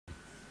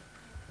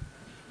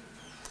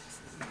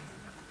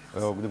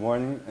Well, good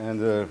morning,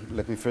 and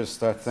let me first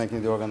start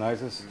thanking the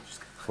organizers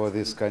for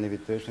this kind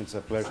invitation. It's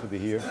a pleasure to be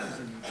here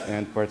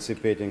and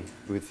participating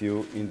with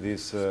you in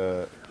this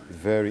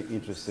very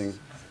interesting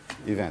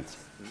event.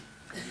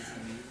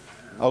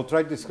 I'll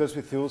try to discuss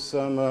with you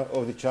some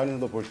of the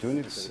challenges and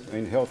opportunities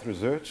in health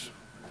research,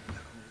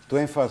 to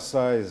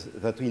emphasize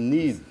that we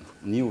need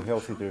new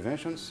health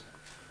interventions,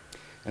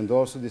 and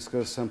also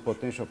discuss some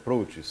potential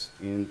approaches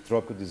in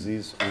tropical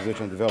disease research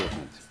and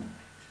development.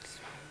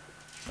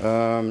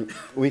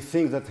 We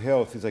think that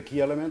health is a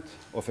key element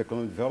of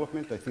economic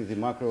development. I think the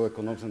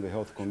Macroeconomics and the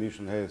Health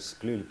Commission has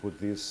clearly put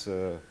this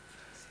in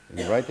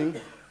writing.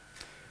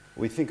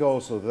 We think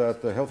also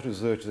that health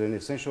research is an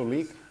essential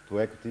link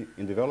to equity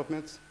in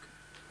development.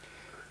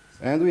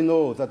 And we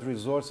know that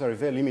resources are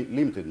very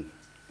limited.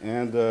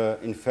 And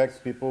in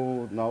fact,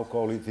 people now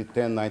call it the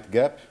 10-night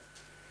gap,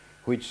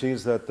 which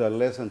is that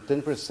less than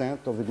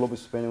 10% of the global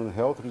spending on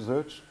health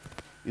research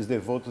is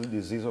devoted to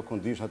disease or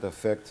condition that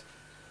affect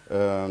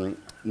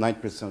 9%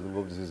 of the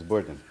global disease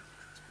burden.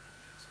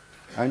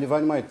 I'm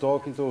dividing my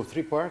talk into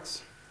three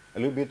parts: a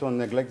little bit on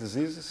neglect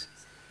diseases,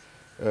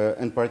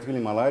 and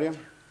particularly malaria.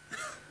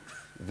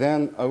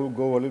 Then I will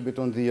go a little bit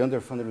on the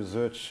underfunded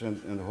research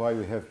and why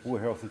we have poor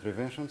health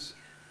interventions,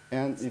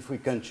 and if we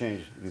can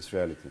change this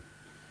reality.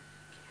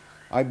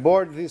 I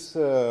borrowed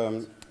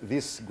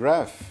this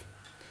graph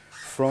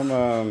from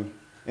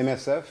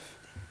MSF.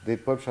 They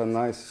published a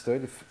nice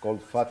study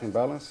called Fat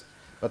Imbalance,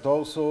 but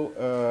also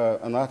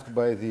an article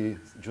by the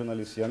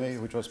journalist Yame,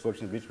 which was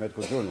published in British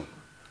Medical Journal,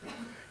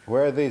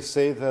 where they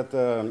say that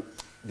the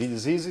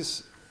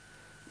diseases,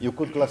 you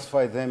could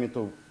classify them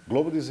into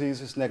global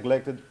diseases,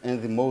 neglected,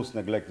 and the most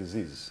neglected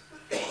diseases.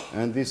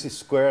 And this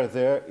square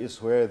there is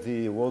where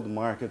the world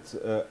market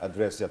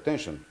addresses the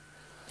attention.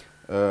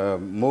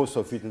 Most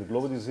of it in the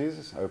global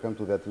diseases, I will come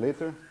to that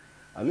later,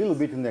 a little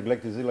bit in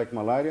neglected disease like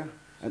malaria,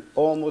 and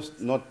almost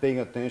not paying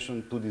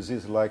attention to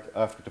diseases like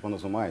African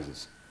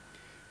trypanosomiasis.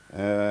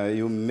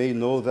 You may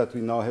know that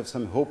we now have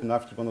some hope in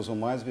African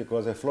trypanosomiasis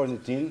because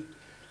eflornithine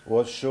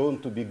was shown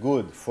to be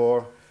good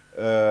for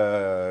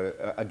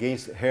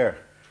against hair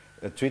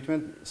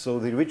treatment. So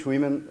the rich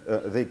women,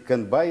 they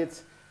can buy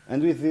it,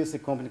 and with this, the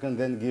company can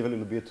then give a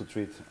little bit to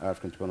treat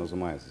African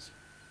trypanosomiasis.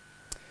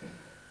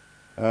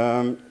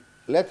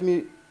 Let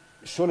me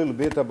show a little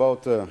bit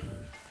about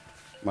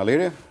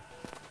malaria.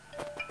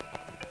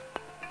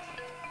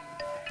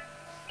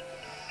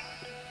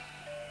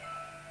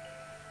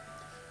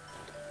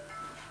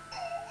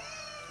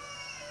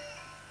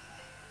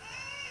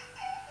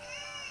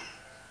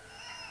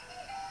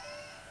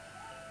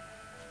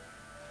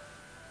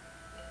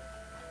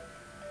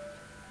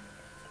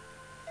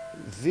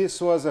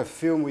 This was a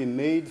film we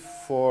made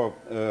for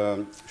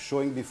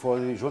showing before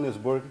the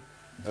Johannesburg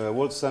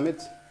World Summit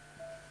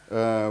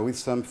with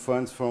some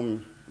funds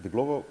from the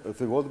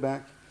World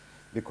Bank,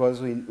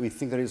 because we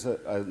think there is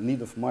a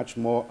need of much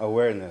more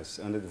awareness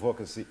and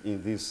advocacy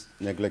in these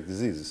neglect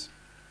diseases.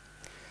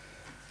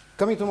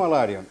 Coming to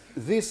malaria,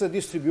 this is a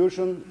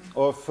distribution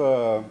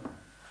of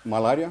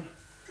malaria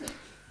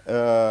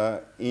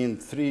in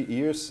 3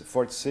 years,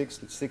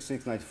 46,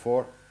 66,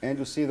 94. And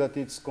you see that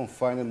it's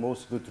confined in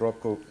most of the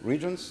tropical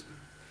regions.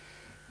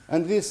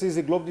 And this is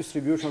the global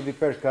distribution of the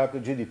per capita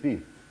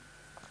GDP.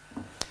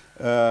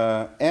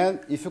 And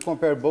if you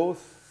compare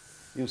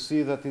both, you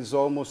see that it's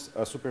almost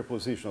a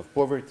superposition of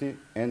poverty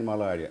and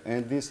malaria.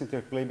 And this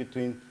interplay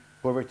between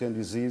poverty and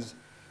disease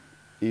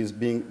is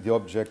being the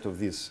object of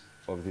this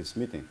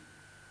meeting.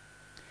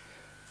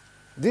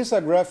 This is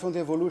a graph on the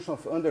evolution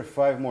of under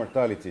 5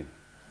 mortality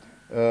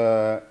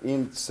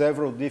in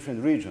several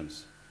different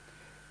regions.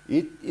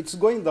 It's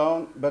going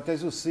down, but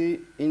as you see,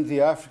 in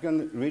the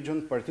African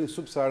region, particularly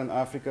sub-Saharan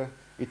Africa,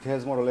 it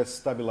has more or less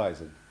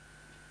stabilized.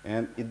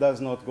 And it does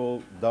not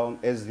go down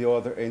as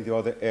in the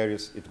other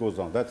areas it goes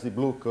down. That's the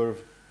blue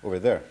curve over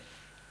there.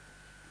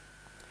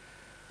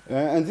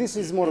 And this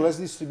is more or less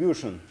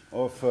distribution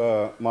of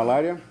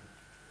malaria.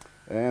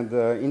 And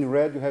in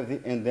red, you have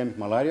the endemic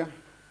malaria.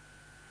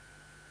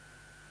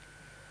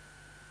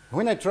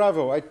 When I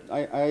travel,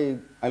 I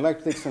like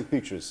to take some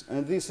pictures,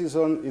 and this is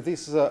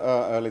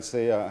let's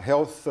say a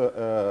health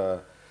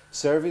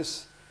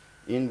service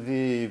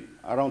in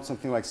around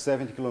something like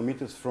 70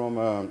 kilometers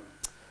from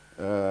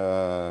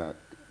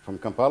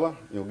Kampala,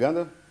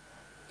 Uganda,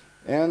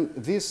 and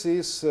this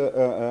is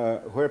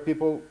where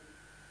people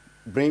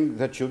bring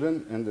their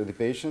children and the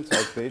patients,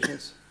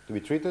 outpatients, to be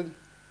treated,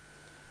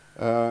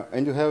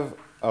 and you have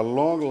a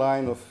long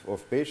line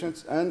of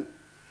patients, and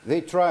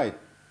they try.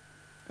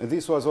 And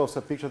this was also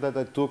a picture that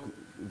I took,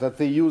 that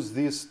they use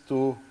this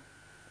to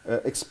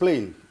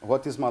explain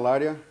what is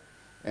malaria.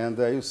 And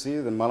you see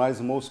the malaria is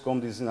the most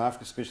common disease in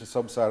Africa, especially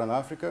sub-Saharan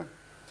Africa.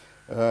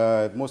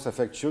 It most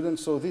affects children.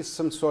 So this is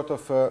some sort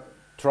of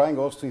trying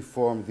also to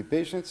inform the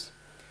patients.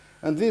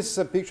 And this is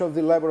a picture of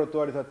the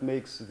laboratory that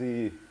makes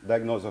the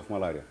diagnosis of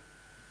malaria.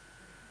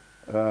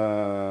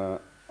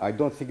 I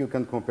don't think you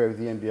can compare with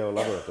the EMBL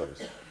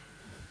laboratories.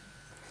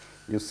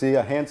 You see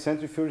a hand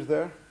centrifuge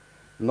there.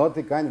 Not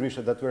the kind,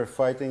 Richard, that we were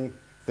fighting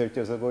 30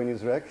 years ago in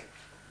Israel.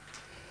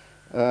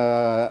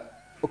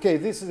 Okay,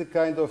 this is the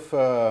kind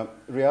of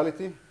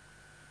reality.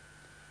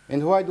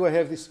 And why do I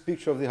have this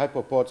picture of the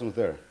hippopotamus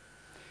there?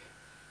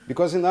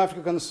 Because in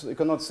Africa, you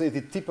cannot say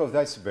the tip of the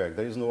iceberg.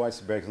 There is no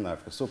iceberg in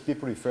Africa. So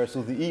people refer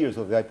to the ears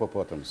of the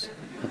hippopotamus.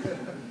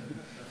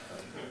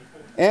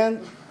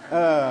 And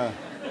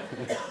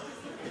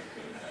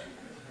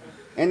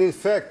in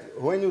fact,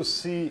 when you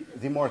see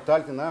the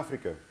mortality in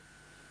Africa,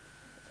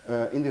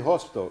 in the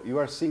hospital, you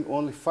are seeing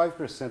only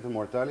 5% of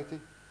mortality.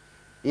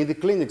 In the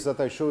clinics that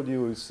I showed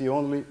you, you see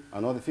only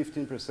another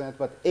 15%,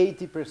 but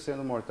 80%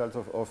 of mortality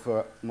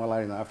of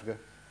malaria in Africa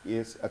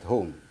is at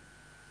home.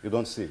 You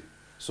don't see.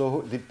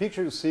 So the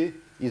picture you see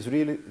is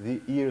really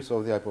the ears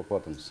of the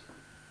hippopotamus.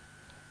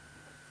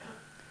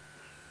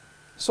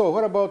 So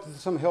what about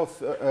some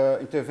health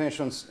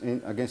interventions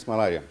against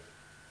malaria?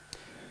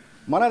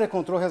 Malaria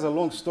control has a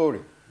long story,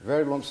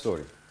 very long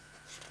story.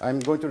 I'm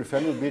going to refer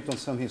a little bit on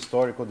some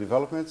historical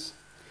developments.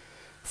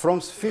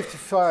 From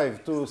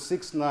 55 to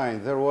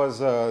 69, there was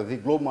the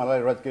Global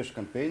Malaria Eradication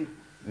Campaign.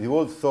 The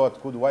world thought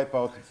could wipe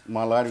out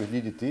malaria with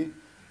DDT.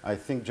 I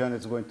think Janet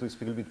is going to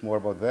speak a little bit more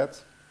about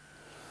that.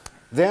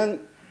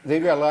 Then they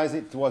realized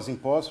it was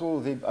impossible.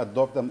 They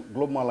adopted a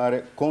global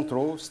malaria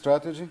control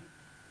strategy.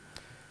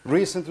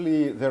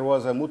 Recently, there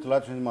was a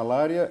multilateral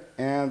malaria,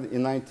 and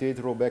in 98,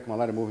 the rollback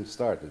malaria movement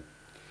started.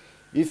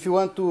 If you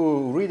want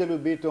to read a little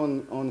bit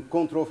on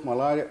control of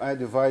malaria, I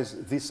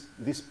devised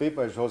this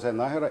paper, José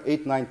Nájera,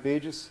 8-9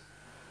 pages,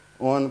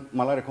 on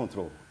malaria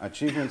control,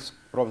 achievements,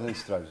 problems, and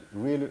strategies.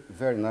 Really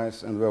very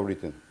nice and well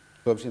written,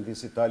 published in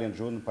this Italian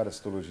journal,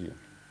 Parasitologia.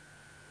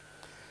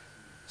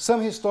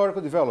 Some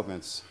historical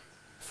developments.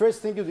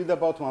 First thing you did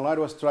about malaria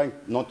was trying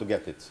not to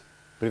get it,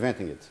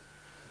 preventing it.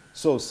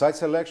 So site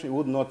selection, you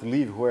would not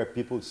live where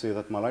people would say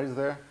that malaria is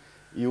there.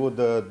 You would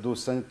do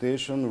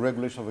sanitation,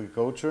 regulation of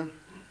agriculture.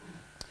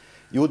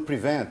 You would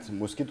prevent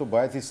mosquito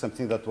bites. This is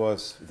something that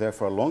was there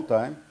for a long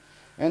time.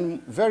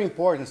 And very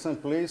important in some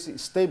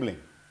places, stabling,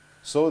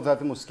 so that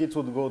the mosquitoes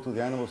would go to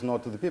the animals,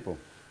 not to the people.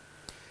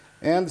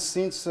 And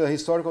since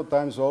historical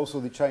times also,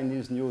 the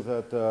Chinese knew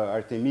that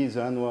Artemisia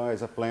annua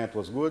as a plant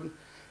was good.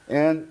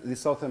 And the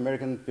South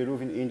American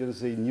Peruvian Indians,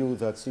 they knew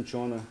that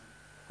cinchona,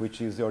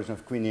 which is the origin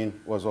of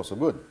quinine, was also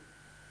good.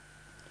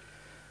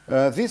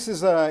 This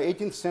is an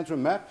 18th century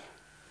map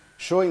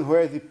showing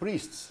where the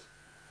priests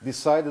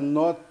decided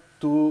not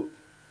to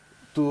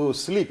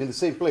sleep in the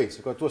same place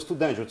because it was too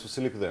dangerous to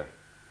sleep there.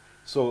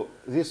 So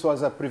this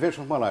was a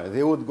prevention of malaria.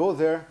 They would go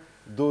there,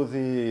 do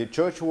the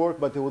church work,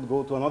 but they would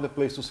go to another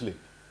place to sleep.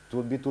 It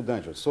would be too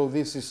dangerous. So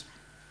this is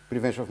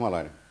prevention of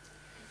malaria.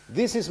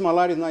 This is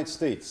malaria in the United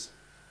States.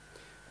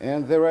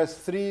 And there are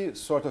three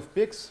sort of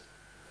peaks.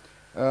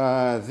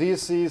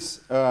 This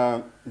is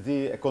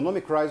the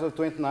economic crisis of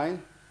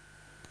 29.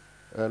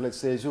 Let's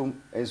say as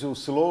you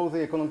slow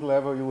the economic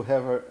level, you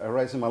have a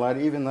rise in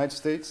malaria, even in the United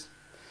States.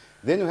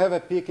 Then you have a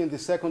peak in the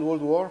Second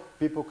World War,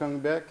 people coming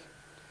back.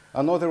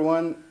 Another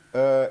one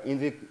in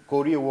the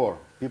Korea War,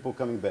 people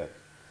coming back.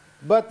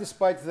 But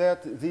despite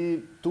that,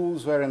 the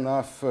tools were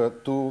enough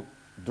to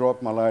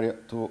drop malaria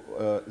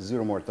to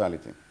zero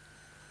mortality.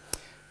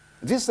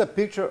 This is a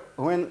picture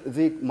when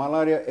the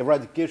malaria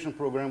eradication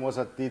program was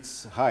at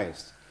its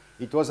highest.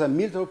 It was a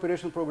military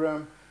operation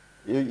program.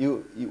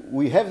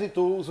 We have the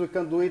tools, we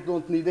can do it,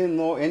 don't need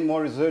any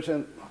more research,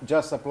 and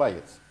just apply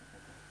it.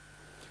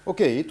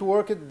 Okay, it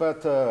worked,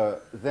 but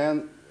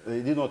then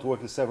it did not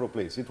work in several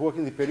places. It worked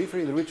in the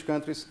periphery, in the rich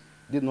countries,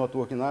 did not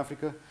work in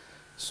Africa.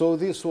 So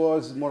this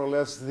was more or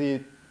less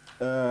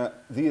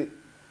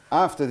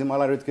after the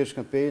malaria eradication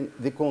campaign,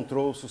 the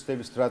control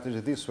sustainable strategy.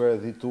 These were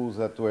the tools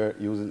that were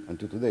used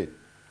until today.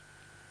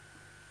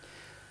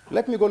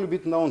 Let me go a little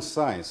bit now on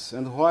science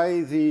and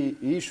why the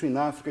issue in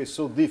Africa is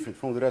so different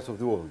from the rest of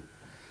the world.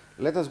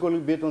 Let us go a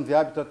little bit on the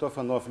habitat of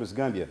Anopheles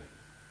gambia.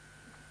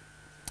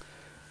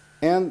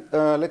 And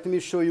let me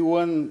show you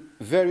one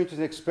very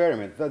interesting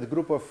experiment that the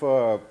group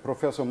of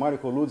Professor Mario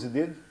Coluzzi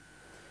did,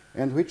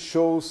 and which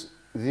shows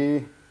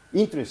the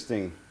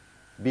interesting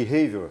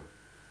behavior,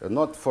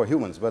 not for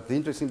humans, but the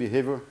interesting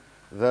behavior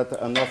that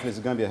Anopheles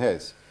gambia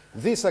has.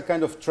 This is a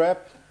kind of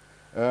trap.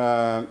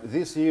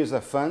 This here is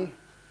a fun.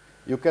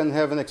 You can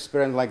have an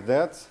experiment like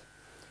that.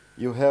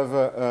 You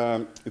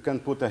can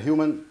put a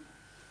human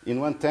in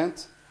one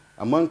tent,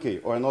 a monkey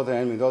or another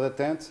animal in the other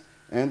tent,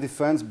 and the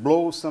fans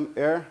blow some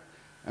air.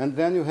 And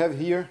then you have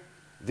here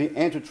the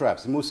entry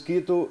traps. The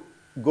mosquito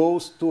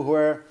goes to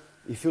where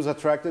it feels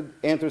attracted,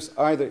 enters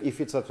either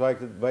if it's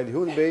attracted by the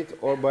human bait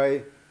or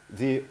by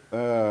the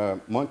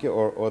monkey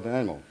or the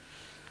animal.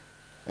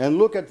 And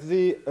look at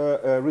the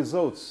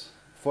results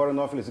for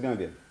Anopheles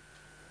gambia.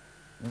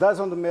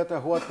 Doesn't matter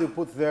what you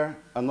put there,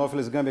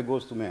 Anopheles gambia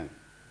goes to man.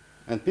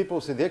 And people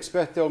say, the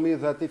experts tell me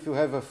that if you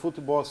have a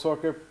football,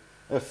 soccer,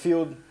 a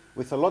field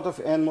with a lot of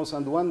animals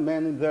and one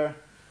man in there,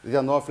 the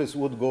Anopheles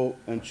would go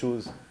and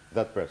choose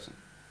that person.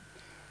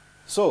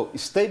 So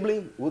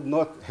stabling would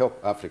not help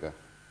Africa,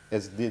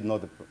 as did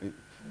not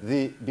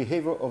the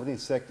behavior of the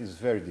insect is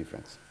very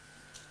different.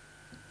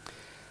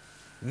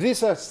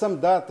 These are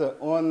some data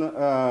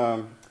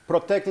on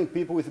protecting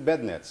people with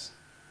bed nets.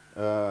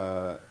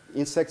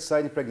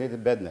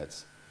 insecticide-impregnated bed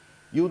nets.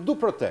 You do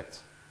protect,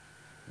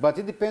 but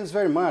it depends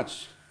very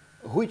much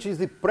which is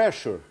the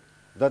pressure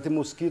that the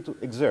mosquito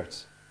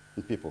exerts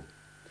in people.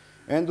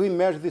 And we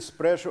measure this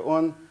pressure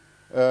on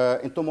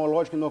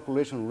entomological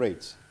inoculation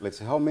rates. Let's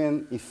say how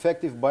many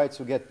effective bites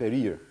you get per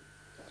year.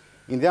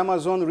 In the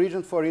Amazon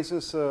region, for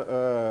instance,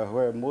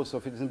 where most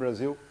of it is in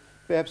Brazil,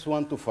 perhaps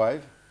 1 to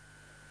 5.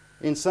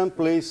 In some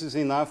places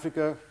in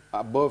Africa,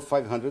 above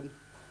 500.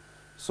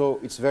 So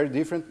it's very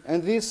different.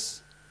 And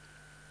this,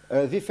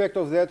 the effect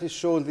of that is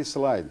shown in this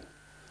slide.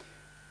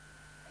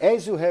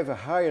 As you have a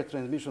higher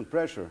transmission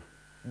pressure,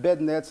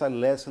 bed nets are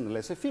less and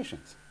less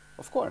efficient,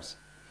 of course.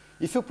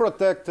 If you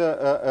protect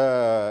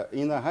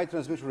in a high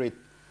transmission rate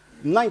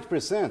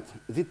 90%,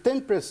 the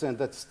 10%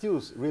 that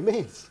still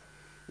remains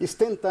is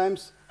 10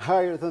 times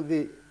higher than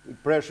the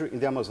pressure in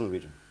the Amazon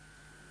region.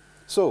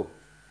 So,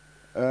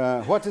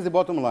 what is the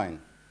bottom line?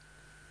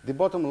 The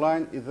bottom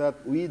line is that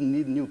we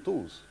need new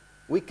tools.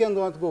 We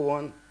cannot go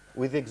on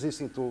with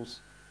existing tools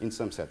in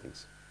some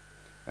settings.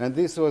 And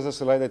this was a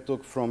slide I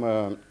took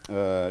from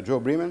Joe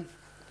Bremen,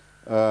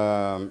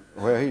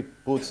 where he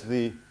puts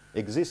the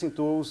existing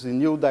tools, the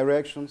new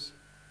directions.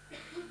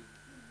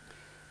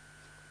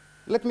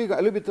 Let me go a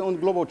little bit on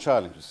global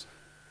challenges.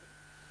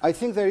 I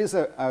think there is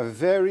a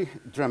very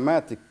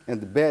dramatic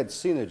and bad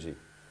synergy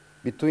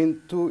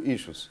between two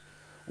issues.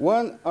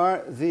 One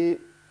are the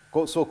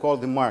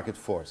so-called the market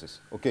forces.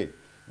 Okay,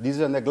 these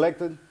are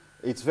neglected.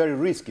 It's very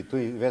risky to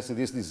invest in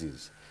these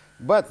diseases.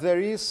 But there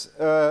is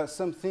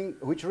something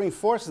which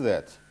reinforces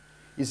that.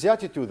 Is the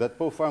attitude that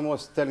Paul Farm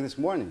was telling this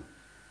morning.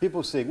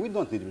 People say, we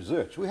don't need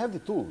research. We have the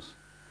tools.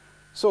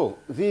 So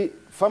the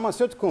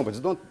pharmaceutical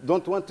companies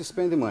don't want to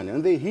spend the money.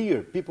 And they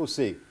hear people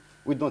say,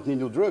 we don't need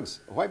new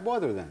drugs. Why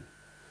bother then?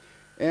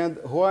 And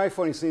why,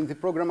 for instance, the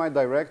program I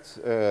direct,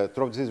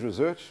 through disease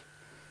research,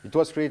 it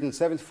was created in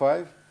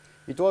 '75.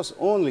 It was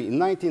only in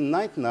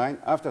 1999,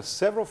 after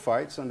several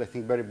fights, and I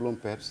think Barry Bloom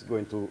perhaps is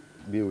going to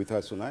be with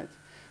us tonight,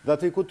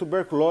 that we put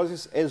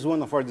tuberculosis as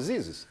one of our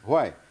diseases.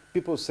 Why?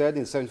 People said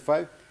in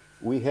 '75,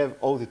 we have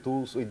all the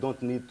tools, we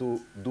don't need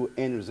to do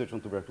any research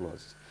on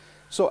tuberculosis.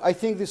 So I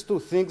think these two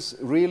things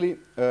really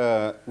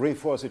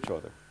reinforce each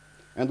other.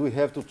 And we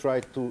have to try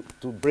to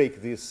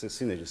break this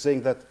synergy,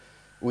 saying that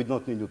we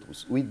don't need new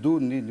tools. We do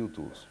need new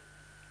tools.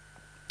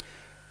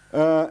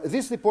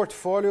 This is the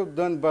portfolio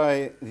done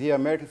by the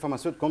American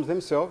pharmaceutical companies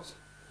themselves.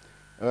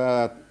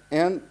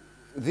 And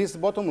this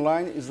bottom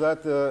line is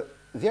that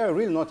they are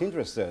really not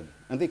interested,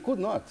 and they could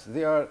not.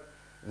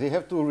 They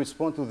have to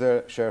respond to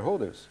their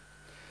shareholders.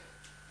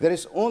 There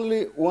is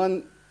only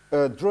one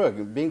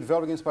drug being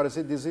developed against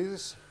parasitic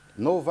diseases,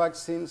 no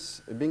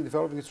vaccines being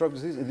developed against drug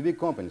disease in the big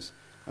companies.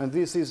 And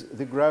this is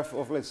the graph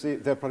of, let's say,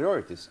 their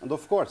priorities. And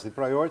of course, the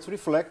priorities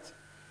reflect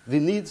the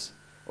needs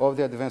of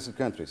the advanced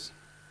countries.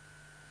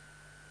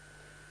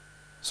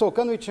 So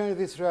can we change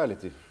this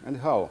reality, and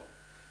how?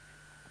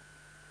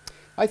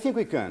 I think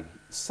we can.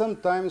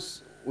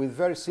 Sometimes with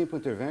very simple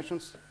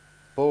interventions.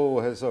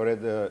 Paul has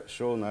already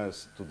shown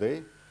us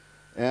today.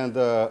 And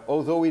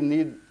although we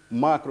need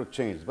macro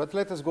change, but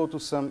let us go to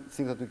some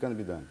things that can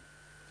be done.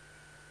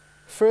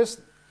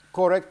 First,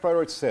 correct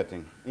priority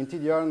setting. In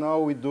TDR now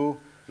we do,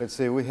 let's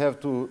say, we have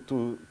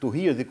to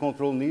hear the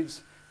control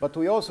needs, but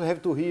we also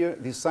have to hear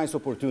the science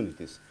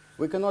opportunities.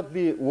 We cannot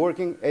be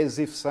working as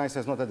if science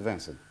has not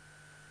advanced.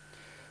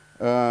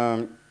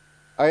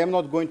 I am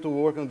not going to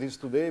work on this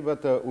today,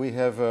 but we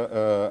have,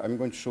 I'm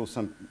going to show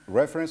some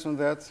reference on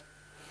that.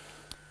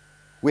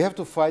 We have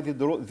to fight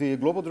the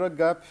global drug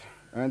gap,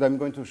 and I'm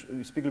going to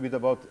speak a little bit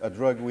about a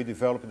drug we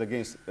developed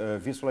against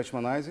visceral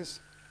leishmaniasis.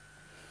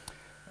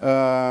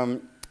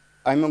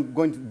 I'm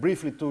going to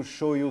briefly to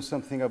show you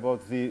something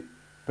about the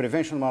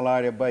prevention of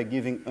malaria by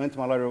giving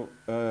anti-malarial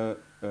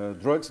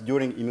drugs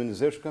during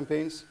immunization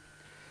campaigns.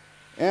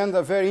 And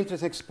a very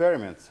interesting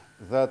experiment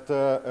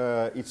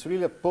that it's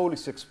really a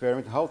policy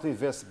experiment, how to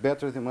invest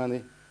better the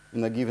money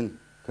in a given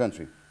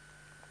country.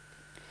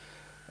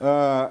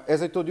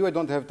 As I told you, I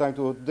don't have time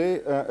to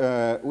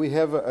today. We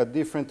have a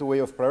different way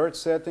of priority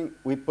setting.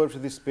 We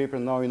published this paper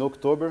now in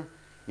October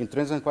in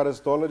Transient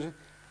Parasitology,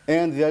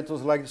 and the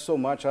editors liked it so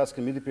much,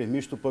 asking me the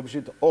permission to publish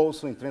it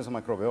also in Transient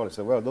Microbiology.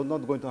 So, well, I'm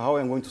not going to how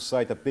I'm going to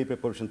cite a paper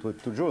published in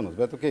two journals,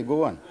 but okay,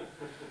 go on.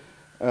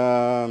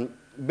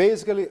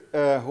 Basically,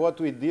 what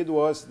we did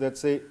was that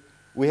say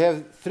we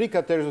have three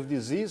categories of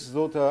disease: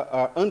 those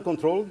are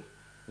uncontrolled,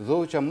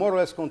 those which are more or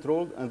less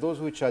controlled, and those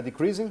which are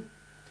decreasing.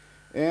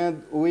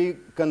 And we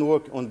can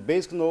work on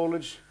basic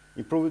knowledge,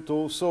 improve the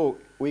tools, so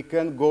we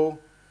can go.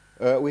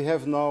 We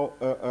have now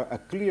a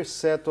clear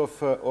set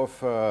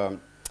of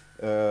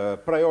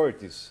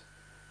priorities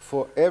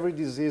for every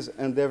disease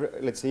and every,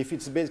 let's say, if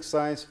it's basic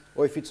science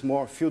or if it's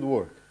more field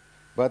work.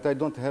 But I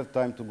don't have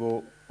time to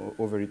go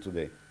over it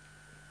today.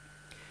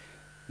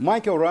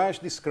 Michael Reich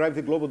described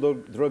the global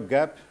drug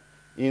gap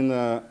in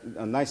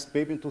a nice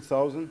paper in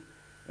 2000,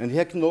 and he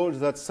acknowledged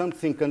that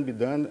something can be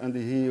done, and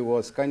he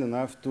was kind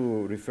enough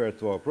to refer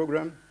to our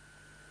program.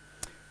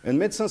 And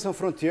Médecins Sans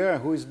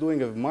Frontières, who is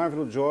doing a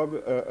marvelous job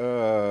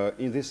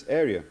in this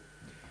area,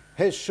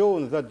 has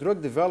shown that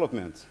drug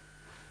development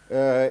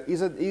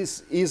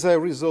is a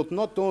result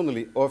not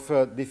only of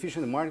a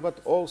deficient market, but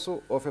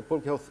also of a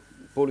public health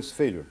policy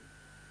failure.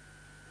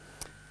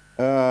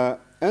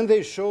 And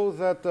they show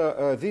that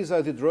these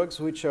are the drugs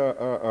which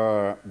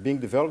are being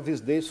developed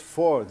these days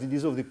for the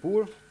needs of the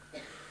poor.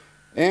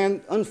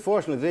 And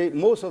unfortunately,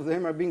 most of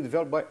them are being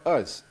developed by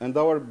us. And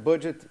our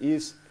budget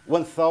is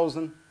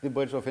 1,000 the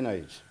budget of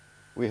NIH.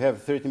 We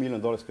have $30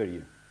 million per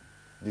year,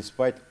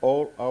 despite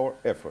all our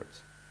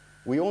efforts.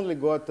 We only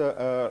got,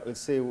 let's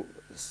say,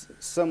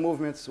 some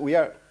movements. We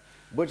are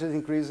budget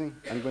increasing.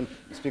 I'm going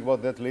to speak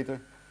about that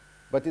later.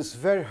 But it's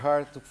very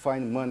hard to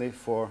find money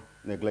for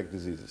neglect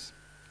diseases.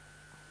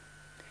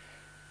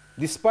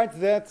 Despite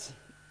that,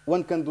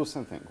 one can do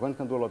something. One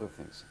can do a lot of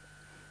things.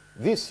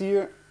 This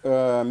year,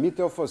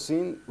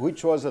 methotrexate,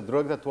 which was a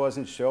drug that was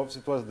in shelves,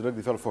 it was a drug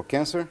developed for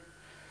cancer.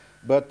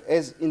 But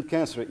as in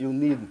cancer, you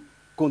need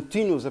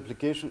continuous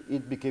application,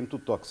 it became too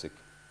toxic.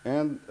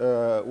 And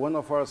one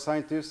of our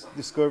scientists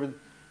discovered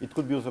it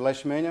could be used for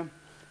leishmania.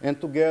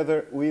 And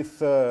together with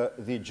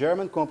the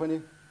German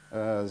company,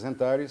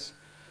 Zentaris,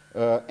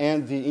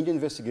 and the Indian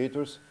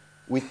investigators,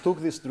 we took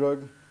this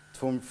drug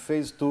from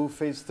phase 2,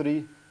 phase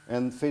 3,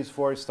 and phase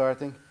 4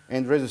 starting,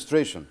 and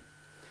registration.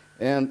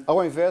 And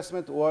our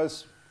investment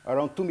was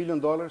around $2 million.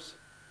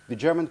 The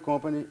German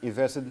company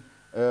invested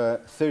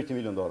 $30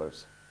 million.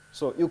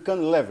 So you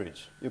can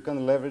leverage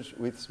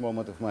with small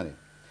amount of money.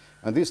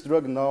 And this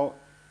drug now,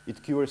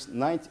 it cures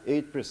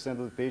 98%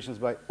 of the patients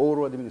by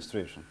oral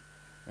administration.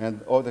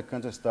 And other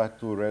countries start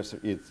to register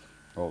it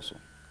also.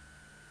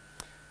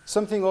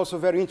 Something also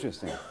very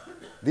interesting.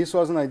 This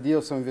was an idea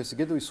of some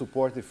investigators. We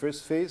support the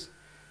first phase.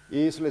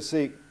 Is, let's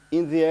say,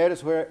 in the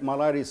areas where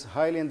malaria is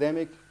highly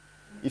endemic,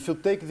 if you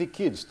take the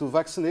kids to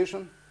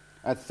vaccination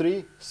at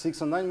 3,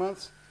 6, and 9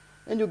 months,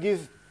 and you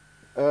give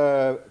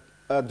a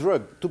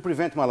drug to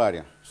prevent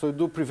malaria, so you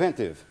do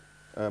preventive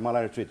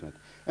malaria treatment,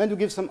 and you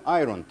give some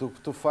iron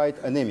to fight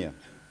anemia.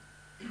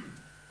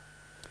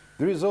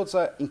 The results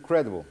are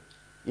incredible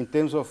in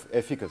terms of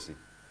efficacy.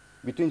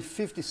 Between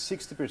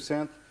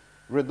 50–60%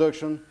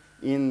 reduction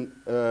in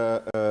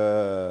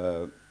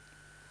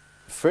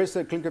first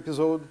clinical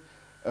episode,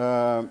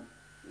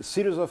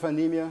 series of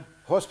anemia,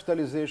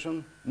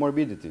 hospitalization,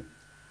 morbidity.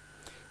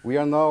 We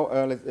are now,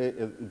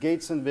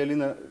 Gates and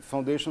Bellina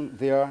Foundation,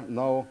 they are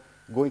now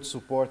going to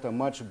support a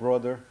much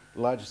broader,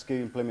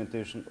 large-scale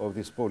implementation of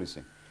this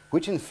policy,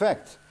 which in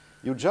fact,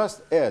 you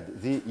just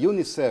add the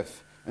UNICEF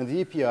and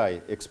the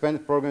EPI,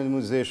 Expanded Program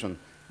Immunization,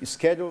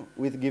 schedule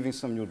with giving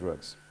some new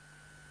drugs.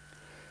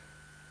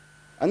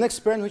 An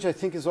experiment which I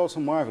think is also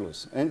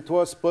marvelous, and it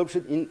was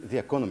published in The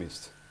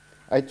Economist.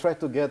 I tried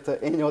to get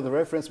any other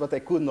reference, but I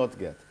could not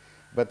get.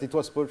 But it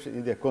was published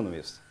in The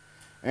Economist.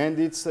 And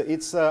it's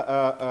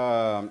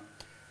a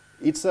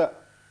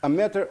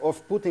matter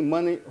of putting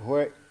money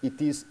where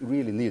it is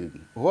really needed.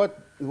 What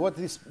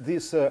this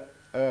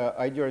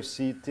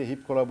IDRC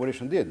THIP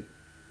collaboration did.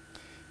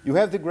 You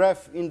have the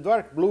graph in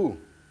dark blue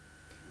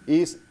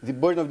is the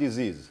burden of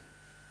disease.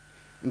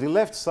 On the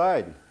left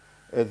side,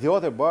 the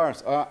other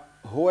bars are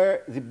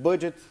where the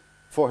budget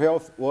for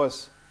health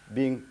was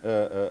being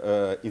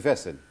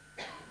invested.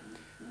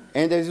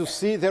 And as you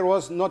see, there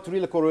was not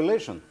really a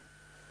correlation.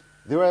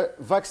 They were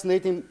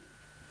vaccinating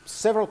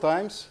several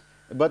times,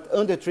 but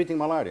under-treating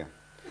malaria.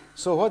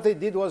 So what they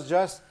did was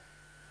just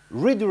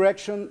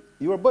redirection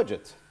your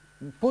budget.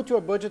 Put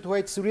your budget where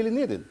it's really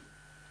needed.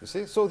 You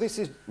see? So this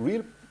is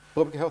real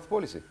public health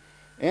policy.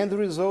 And the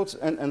results,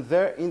 and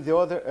there in the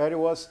other area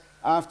was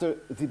after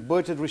the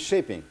budget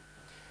reshaping.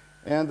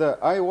 And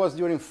I was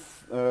during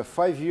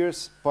 5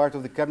 years part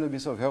of the Cabinet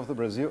Minister of Health of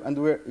Brazil, and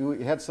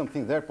we had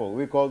something there, Paul,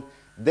 we called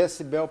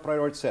decibel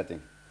priority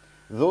setting.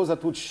 Those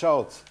that would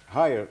shout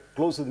higher,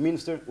 close to the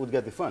minister, would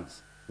get the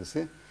funds, you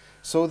see?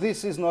 So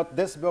this is not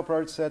decibel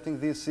priority setting,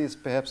 this is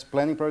perhaps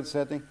planning priority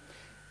setting.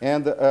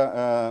 And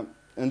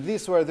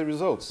these were the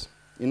results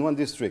in one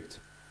district.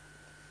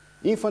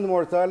 Infant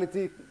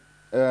mortality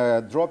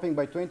dropping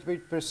by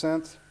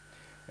 28%,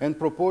 and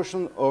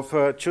proportion of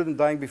children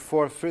dying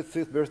before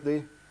 50th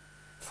birthday,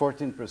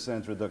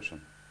 14%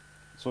 reduction.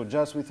 So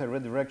just with a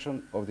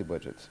redirection of the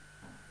budget.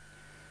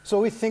 So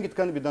we think it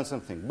can be done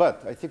something,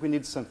 but I think we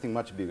need something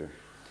much bigger.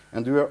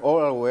 And we are all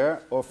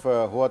aware of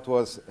what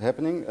was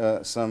happening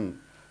some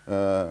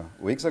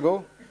weeks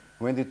ago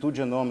when the 2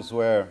 genomes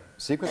were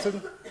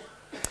sequenced.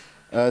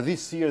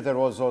 This year there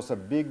was also a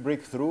big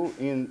breakthrough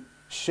in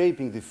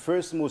shaping the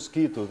first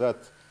mosquito,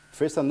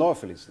 first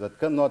Anopheles, that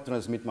cannot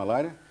transmit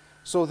malaria.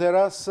 So there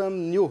are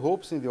some new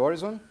hopes in the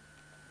horizon.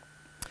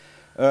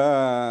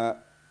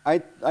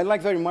 I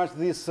like very much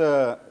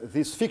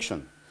this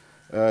fiction.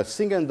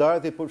 Singh and Dar,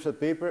 they published a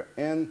paper,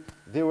 and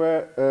they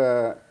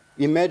were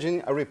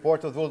imagining a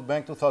report of the World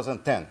Bank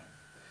 2010.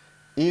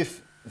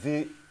 If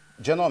the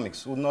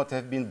genomics would not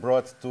have been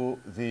brought to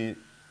the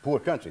poor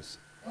countries.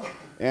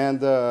 And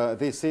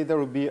they say there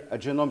will be a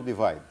genomic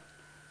divide.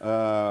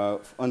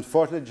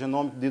 Unfortunately,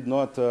 genomic did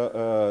not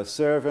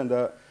serve, and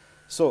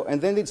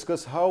then they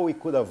discuss how we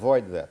could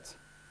avoid that.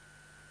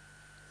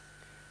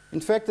 In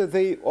fact,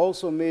 they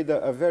also made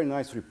a very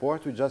nice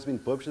report, which just been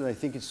published, and I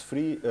think it's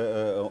free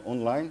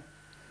online.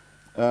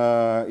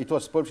 It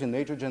was published in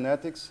Nature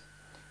Genetics.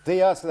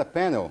 They asked a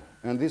panel,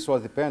 and this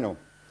was the panel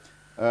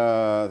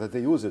that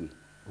they used,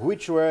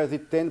 which were the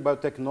 10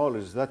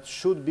 biotechnologies that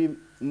should be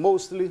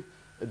mostly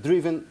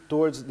driven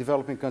towards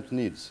developing country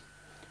needs.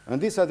 And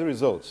these are the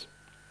results.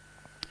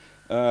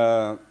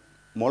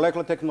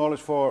 Molecular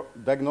technology for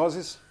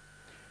diagnosis,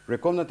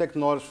 recombinant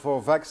technology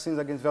for vaccines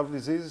against developing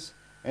diseases,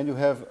 and you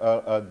have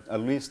a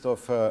list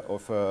of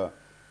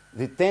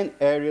the 10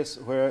 areas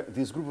where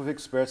this group of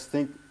experts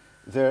think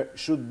there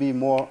should be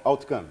more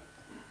outcome.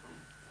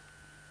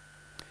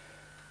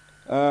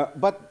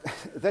 But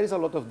there is a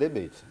lot of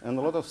debate, and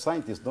a lot of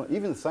scientists,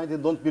 even scientists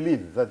don't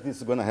believe that this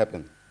is going to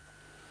happen.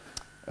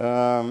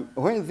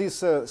 When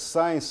this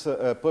science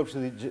published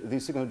the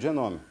signal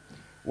genome,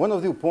 one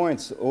of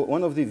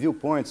the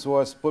viewpoints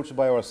was published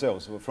by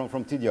ourselves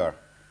from TDR.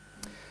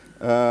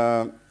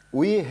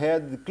 We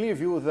had the clear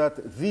view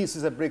that this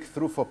is a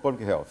breakthrough for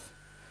public health.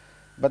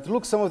 But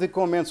look some of the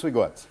comments we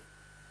got.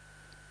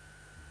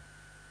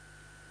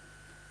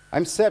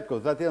 I'm skeptical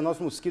that the anonymous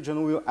mosquito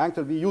genome will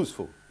actually be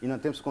useful in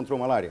attempts to control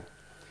malaria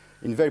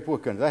in very poor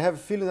countries. I have a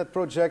feeling that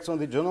projects on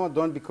the genome are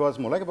done because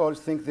molecular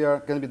biologists think they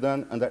can be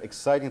done and are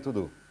exciting to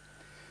do.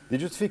 The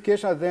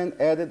justification are then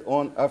added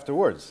on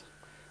afterwards.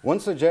 One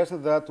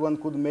suggested that one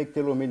could make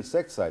tailor-made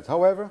insecticides.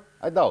 However,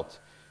 I doubt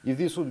if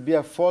this would be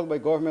afforded by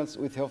governments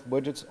with health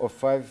budgets of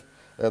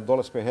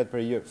 $5 per head per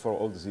year for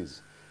all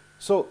diseases.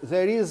 So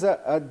there is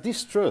a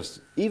distrust.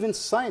 Even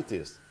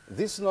scientists,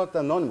 this is not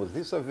anonymous,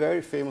 these are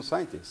very famous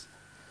scientists,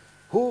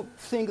 who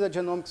think that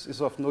genomics is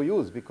of no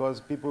use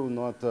because people will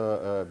not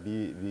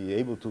be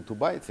able to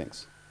buy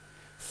things.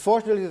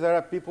 Fortunately, there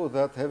are people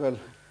that have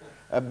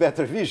a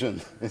better vision,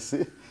 you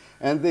see?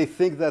 And they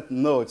think that,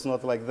 no, it's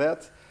not like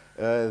that.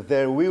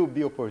 There will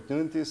be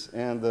opportunities,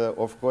 and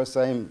of course,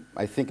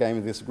 I think I'm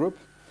in this group.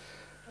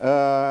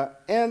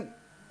 And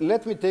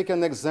let me take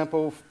an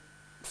example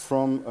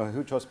from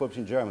which was published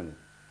in Germany.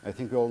 I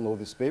think we all know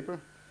this paper.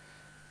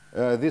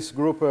 This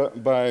group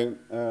by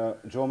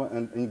Joma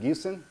and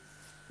Gissen,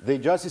 they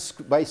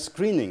just, by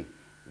screening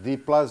the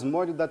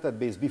Plasmodium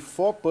database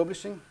before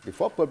publishing,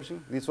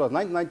 this was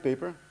 99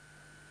 paper,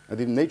 and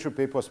the Nature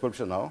paper was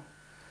published now.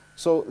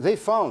 So they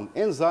found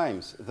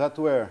enzymes that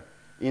were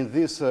in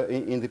this,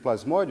 in the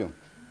Plasmodium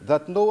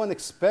that no one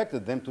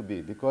expected them to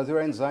be because they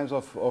were enzymes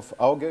of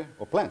algae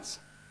or plants.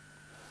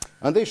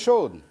 And they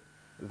showed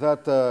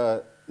that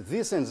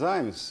these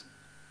enzymes,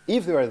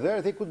 if they were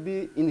there, they could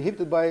be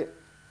inhibited by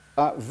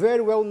a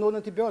very well-known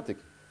antibiotic,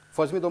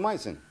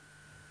 fosmidomycin.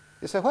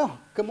 They said, well,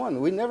 come on,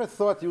 we never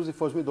thought using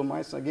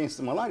fosmidomycin against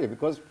malaria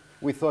because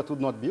we thought it would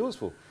not be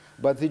useful.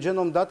 But the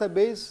genome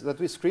database that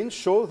we screened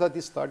showed that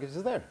this target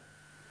is there.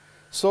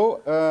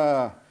 So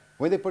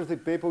when they published the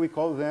paper, we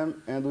called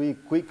them, and we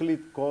quickly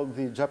called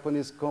the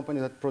Japanese company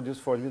that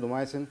produced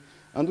fosmidomycin,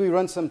 and we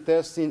ran some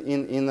tests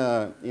in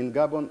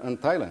Gabon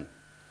and Thailand.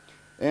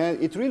 And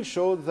it really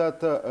showed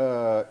that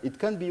it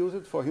can be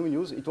used for human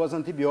use. It was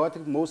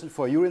antibiotic, mostly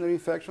for urinary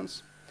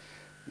infections.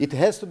 It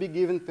has to be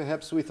given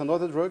perhaps with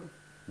another drug,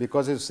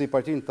 because as you see,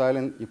 particularly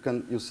in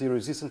Thailand, you see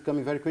resistance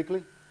coming very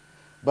quickly.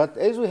 But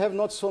as we have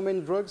not so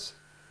many drugs,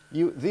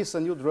 this is a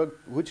new drug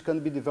which can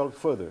be developed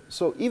further.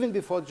 So even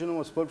before the genome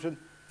was published,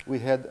 we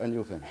had a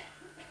new thing.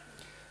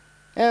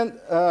 And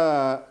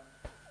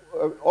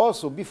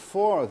also,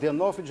 before the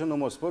Anopheles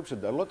genome was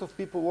published, a lot of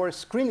people were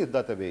screening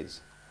the database.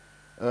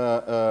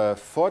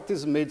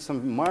 Fotis made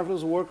some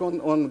marvelous work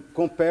on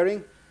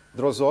comparing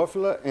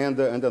Drosophila and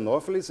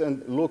Anopheles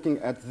and looking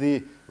at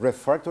the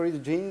refractory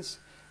genes.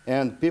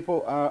 And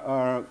people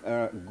are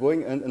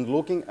going and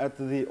looking at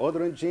the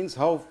other genes,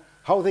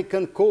 how they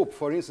can cope,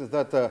 for instance,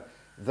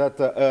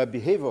 that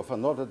behavior of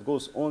an that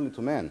goes only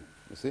to man,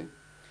 you see?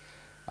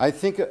 I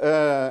think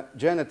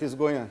Janet is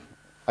going,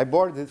 I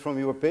borrowed it from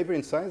your paper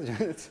in Science,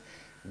 Janet,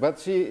 but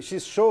she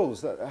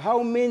shows that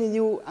how many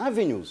new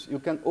avenues you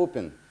can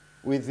open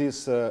with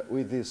this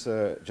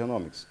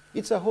genomics.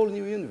 It's a whole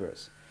new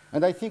universe.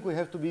 And I think we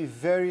have to be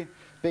very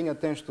paying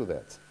attention to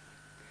that.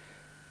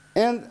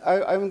 And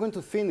I'm going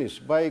to finish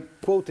by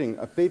quoting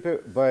a paper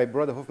by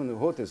Brother Hoffman and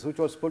Fotis, which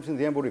was published in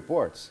the EMBO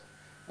reports.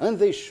 And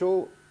they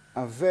show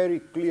a very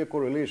clear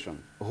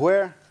correlation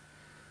where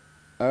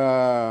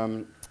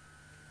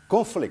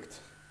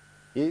conflict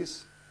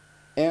is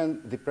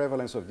and the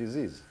prevalence of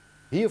disease.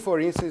 Here,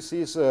 for instance,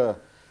 is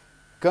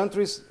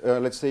countries,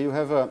 let's say you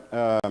have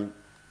a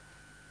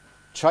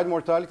child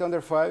mortality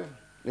under 5.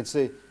 Let's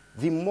say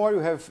the more you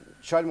have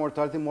child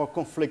mortality, the more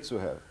conflicts you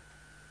have.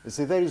 Let's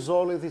say there is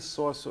always this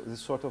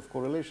sort of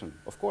correlation.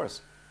 Of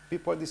course,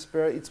 people are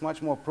despair, it's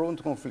much more prone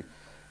to conflict.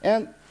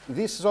 And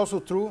this is also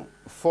true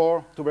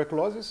for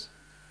tuberculosis.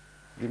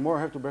 The more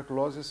you have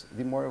tuberculosis,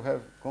 the more you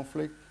have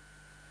conflict.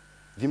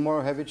 The more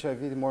you have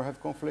HIV, the more you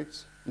have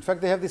conflicts. In fact,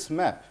 they have this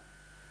map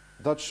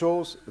that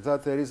shows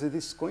that there is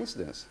this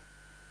coincidence.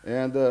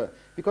 And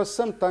because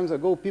some time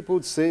ago, people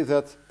would say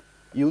that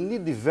you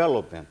need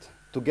development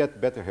to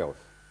get better health.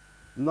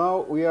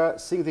 Now we are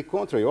seeing the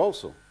contrary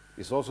also.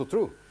 It's also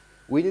true.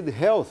 we need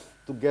health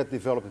to get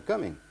development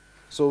coming.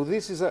 So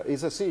this is a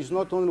thing, it's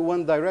not only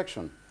one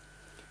direction.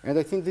 And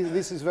I think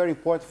this is very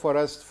important for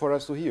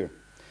us to hear.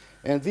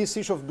 And this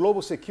issue of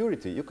global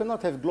security, you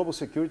cannot have global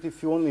security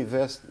if you only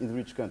invest in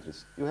rich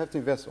countries. You have to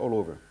invest all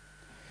over.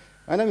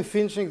 And I'm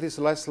finishing this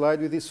last slide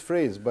with this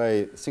phrase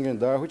by Singer and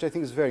Dar, which I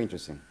think is very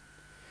interesting.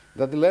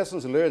 That the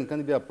lessons learned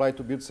can be applied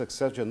to build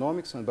success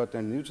genomics and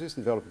bionutrients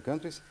in developing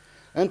countries,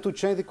 and to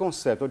change the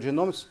concept of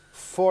genomics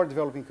for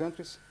developing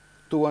countries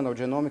to one of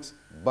genomics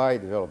by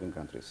developing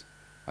countries.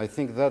 I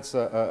think that's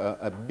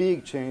a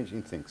big change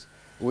in things.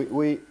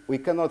 We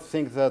cannot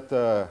think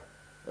that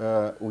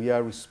we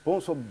are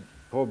responsible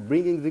for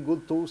bringing the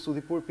good tools to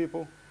the poor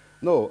people.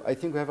 No, I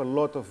think we have a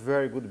lot of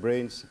very good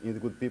brains in the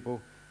good people,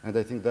 and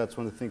I think that's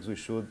one of the things we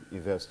should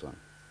invest on.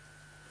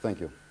 Thank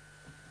you.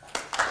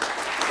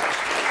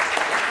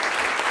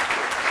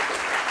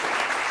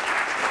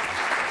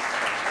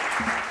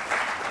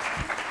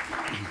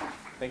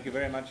 Thank you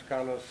very much,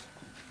 Carlos,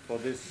 for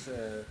this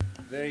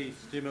very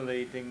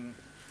stimulating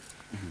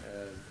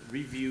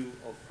review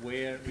of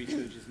where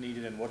research is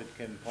needed and what it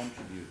can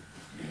contribute.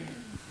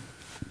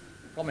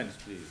 Comments,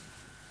 please.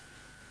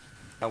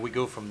 Now we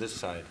go from this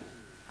side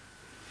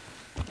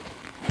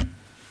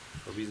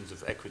for reasons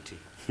of equity.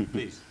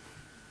 Please.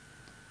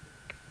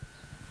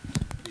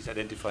 Please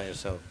identify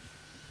yourself.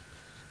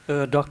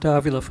 Dr.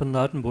 Avila von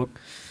Ladenburg.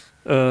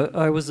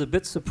 I was a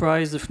bit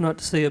surprised, if not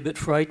to say a bit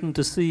frightened,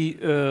 to see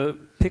a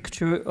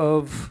picture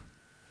of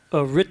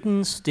a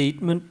written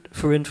statement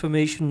for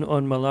information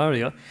on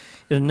malaria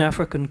in an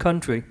African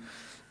country.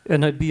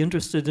 And I'd be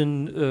interested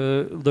in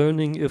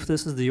learning if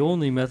this is the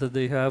only method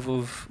they have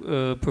of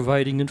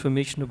providing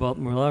information about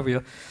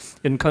malaria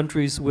in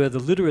countries where the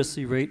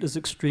literacy rate is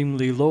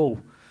extremely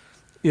low.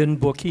 In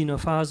Burkina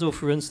Faso,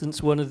 for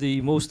instance, one of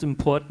the most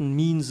important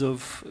means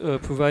of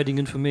providing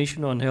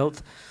information on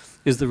health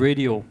is the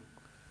radio,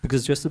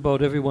 because just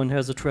about everyone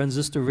has a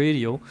transistor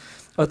radio.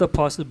 Other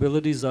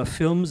possibilities are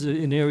films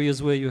in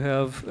areas where you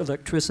have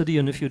electricity,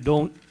 and if you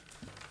don't,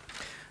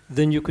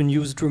 then you can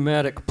use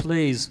dramatic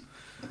plays.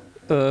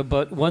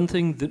 But one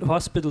thing that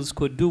hospitals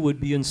could do would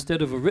be,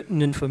 instead of a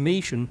written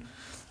information,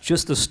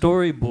 just a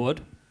storyboard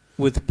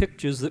with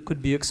pictures that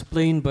could be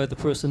explained by the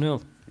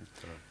personnel.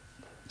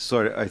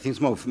 Sorry, I think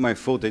it's my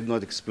fault. I did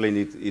not explain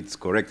it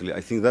correctly.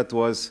 I think that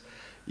was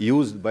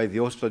used by the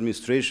hospital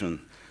administration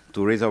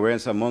to raise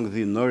awareness among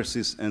the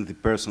nurses and the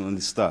personnel and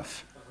the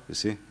staff, you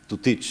see, to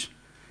teach.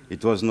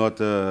 It was not,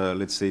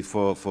 let's say,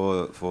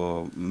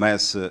 for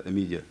mass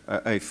media.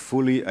 I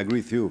fully agree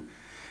with you.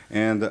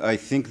 And I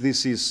think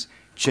this is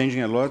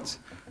changing a lot.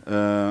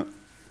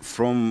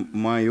 From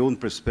my own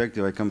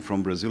perspective, I come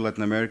from Brazil,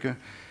 Latin America.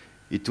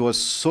 It was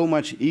so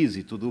much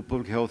easy to do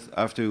public health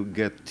after you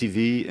get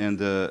TV,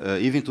 and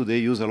even today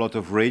use a lot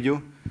of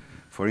radio.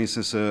 For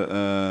instance,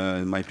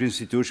 in my previous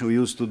institution, we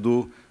used to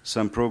do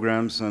some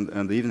programs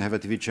and even have a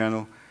TV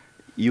channel.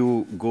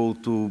 You go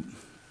to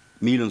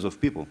millions of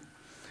people.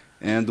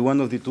 And one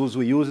of the tools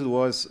we used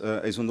was,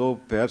 as you know,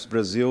 perhaps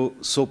Brazil,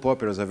 soap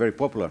operas are very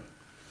popular.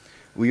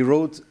 We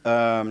wrote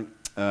a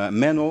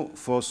manual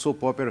for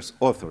soap operas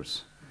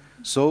authors.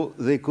 So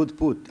they could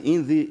put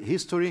in the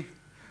history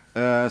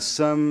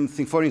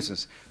something, for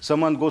instance,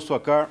 someone goes to a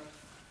car,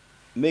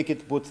 make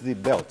it put the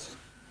belt,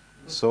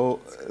 so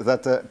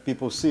that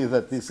people see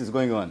that this is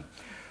going on.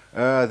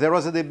 There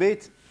was a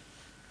debate,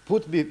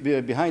 put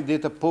behind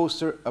it a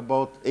poster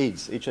about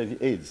AIDS,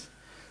 HIV/AIDS.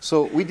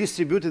 So we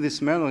distributed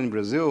this manual in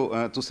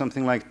Brazil to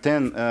something like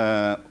 10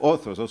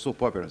 authors or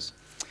soap operas.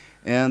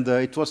 And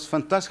it was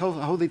fantastic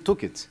how they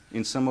took it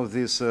in some of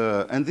these,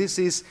 and this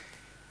is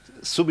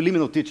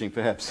subliminal teaching,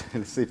 perhaps.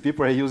 Say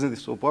people are using the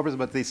soap operas,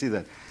 but they see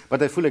that.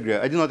 But I fully agree.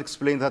 I did not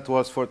explain that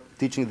was for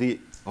teaching the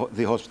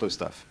hospital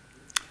staff.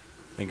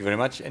 Thank you very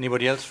much.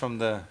 Anybody else from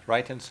the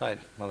right-hand side?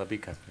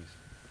 Malabika, please.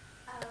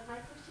 My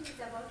question is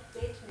about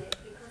bed-net,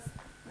 because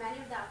many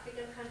of the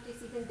African countries,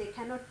 even they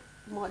cannot,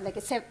 more like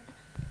a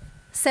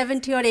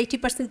 70 or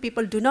 80%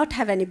 people do not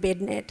have any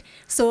bed-net.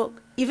 So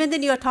even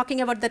then you are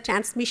talking about the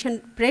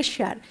transmission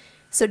pressure.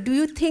 So do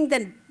you think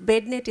that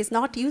bed-net is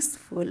not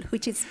useful,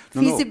 which is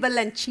feasible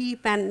and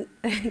cheap and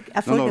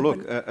affordable?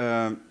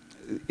 No,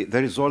 look,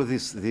 there is all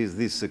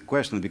this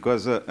question,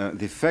 because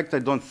the fact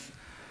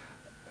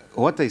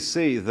what I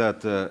say is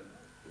that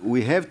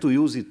we have to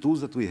use the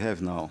tools that we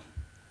have now,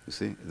 you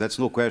see, that's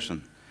no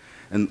question.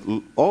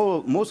 And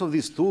most of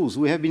these tools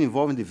we have been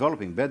involved in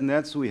developing.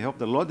 Bed-nets, we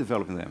helped a lot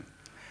developing them.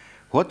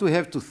 What we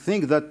have to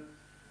think that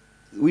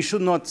we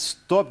should not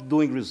stop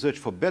doing research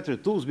for better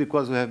tools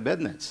because we have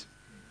bed-nets.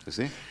 You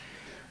see?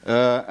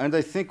 And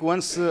I think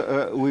once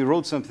we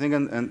wrote something,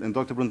 and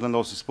Dr. Brundtland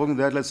also spoke on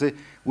that, let's say,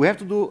 we have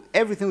to do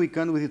everything we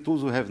can with the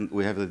tools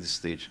we have at this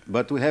stage.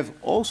 But we have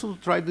also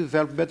tried to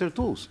develop better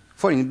tools.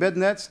 For in bed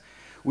nets,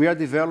 we are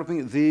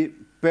developing the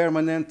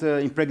permanent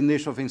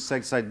impregnation of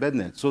insecticide bed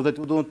nets, so that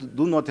we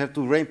do not have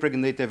to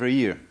re-impregnate every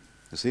year.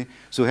 You see?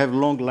 So we have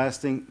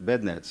long-lasting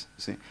bed nets.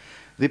 You see?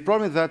 The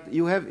problem is that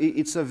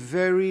it's a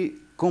very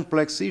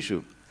complex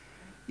issue.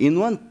 In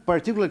one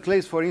particular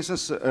case, for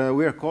instance,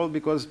 we are called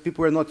because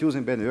people were not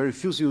using bed nets. They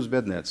refused to use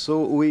bed nets.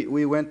 So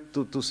we went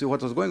to see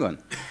what was going on.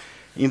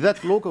 In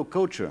that local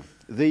culture,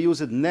 they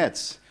used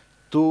nets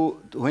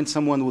to, when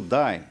someone would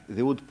die,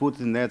 they would put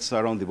the nets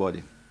around the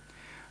body.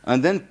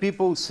 And then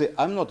people would say,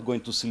 I'm not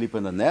going to sleep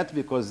in a net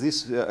because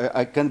this,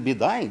 I can be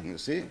dying, you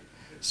see.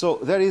 So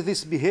there is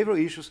these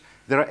behavioral issues.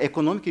 There are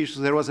economic issues.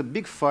 There was a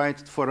big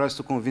fight for us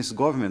to convince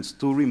governments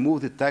to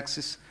remove the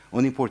taxes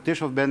on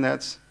importation of bed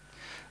nets.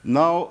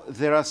 Now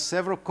there are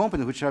several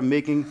companies which are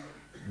making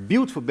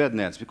beautiful bed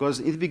nets because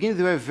in the beginning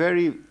they were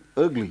very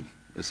ugly,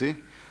 you see.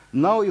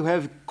 Now you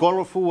have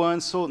colorful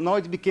ones, so now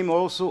it became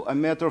also a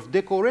matter of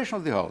decoration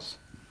of the house.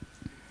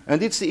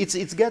 And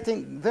it's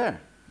getting there.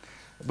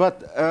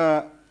 But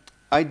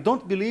I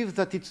don't believe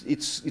that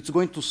it's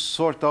going to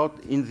sort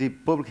out in the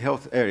public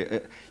health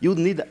area. You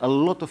need a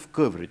lot of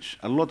coverage,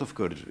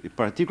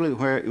 particularly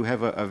where you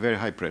have a very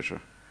high pressure.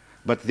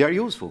 But they are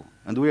useful,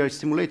 and we are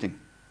stimulating.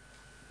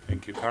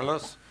 Thank you,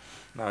 Carlos.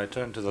 Now I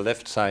turn to the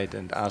left side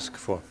and ask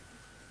for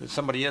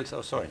somebody else.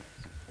 Oh, sorry.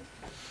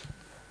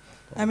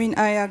 I mean,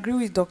 I agree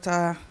with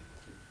Dr.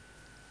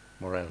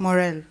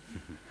 Morel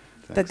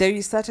that there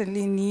is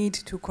certainly need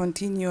to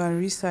continue our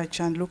research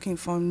and looking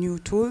for new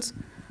tools.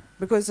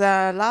 Because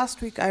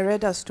last week I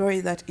read a story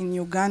that in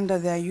Uganda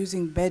they are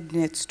using bed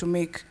nets to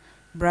make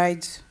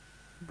brides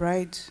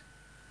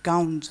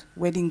gowns,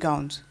 wedding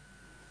gowns.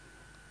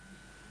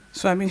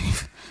 So I mean,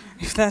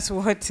 if that's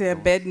what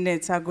bed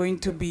nets are going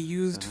to be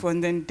used for,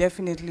 then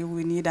definitely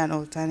we need an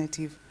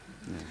alternative.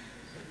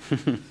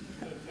 Yeah.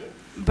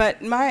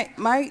 But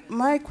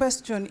my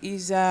question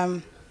is,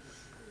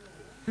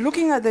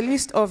 looking at the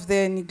list of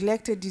the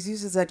neglected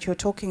diseases that you're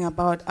talking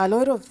about, a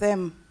lot of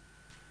them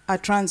are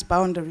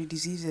transboundary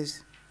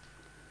diseases.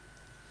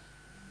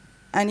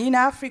 And in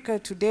Africa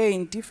today,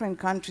 in different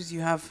countries, you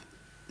have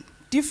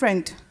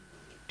different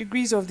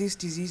degrees of these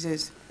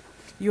diseases.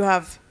 You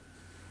have,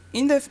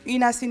 in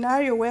a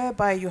scenario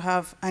whereby you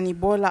have an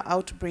Ebola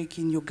outbreak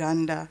in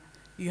Uganda,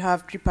 you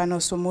have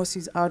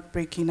trypanosomosis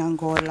outbreak in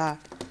Angola,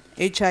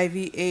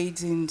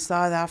 HIV/AIDS in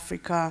South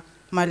Africa,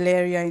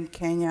 malaria in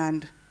Kenya,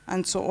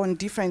 and so on,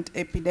 different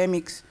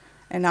epidemics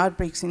and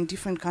outbreaks in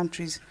different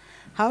countries.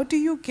 How do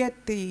you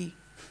get the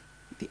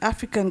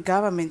African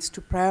governments to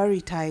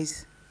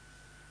prioritize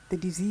the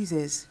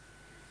diseases?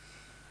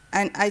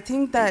 And I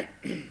think that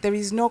there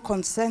is no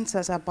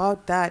consensus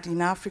about that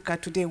in Africa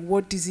today.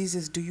 What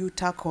diseases do you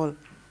tackle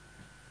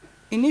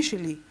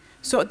initially?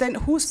 So then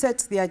who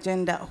sets the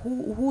agenda?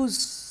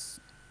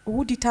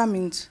 Who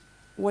determines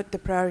what the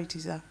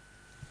priorities are?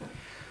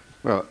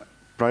 Well,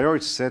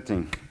 priority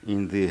setting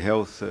in the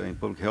health, in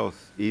public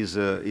health, is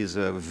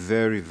a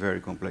very,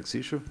 very complex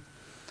issue.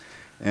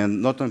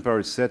 And not only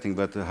priority setting,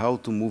 but how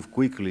to move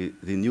quickly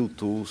the new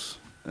tools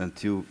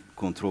until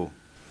control.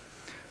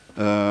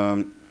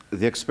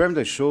 The experiment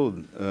I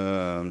showed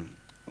on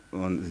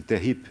the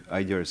TEHIP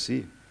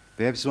IDRC,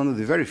 perhaps one of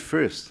the very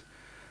first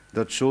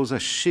that shows a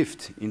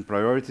shift in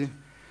priority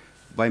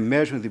by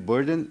measuring the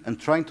burden and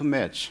trying to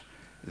match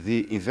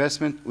the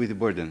investment with the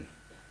burden.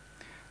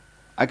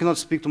 I cannot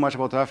speak too much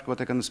about Africa, but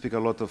I can speak a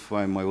lot of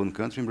my own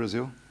country in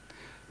Brazil.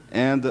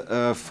 And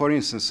for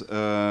instance,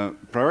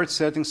 priority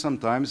setting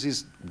sometimes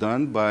is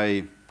done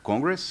by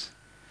Congress.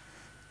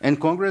 And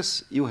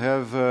Congress, you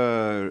have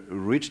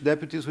rich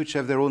deputies which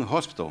have their own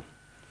hospital.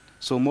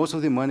 So most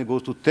of the money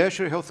goes to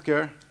tertiary health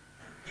care.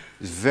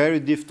 It's very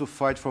difficult to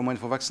fight for money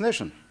for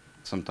vaccination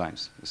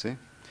sometimes, you see.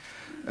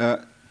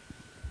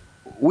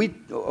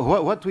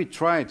 What we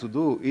try to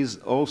do is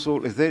also,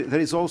 there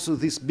is also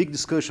this big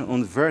discussion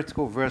on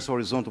vertical versus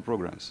horizontal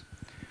programs.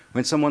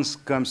 When someone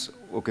comes,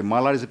 okay,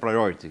 malaria is a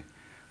priority,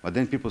 but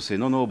then people say,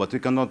 no, but we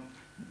cannot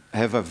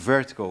have a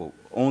vertical,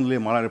 only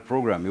malaria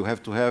program. You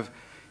have to have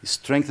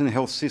strengthened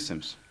health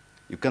systems.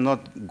 You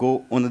cannot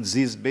go on a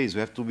disease base. You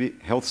have to be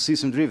health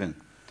system driven.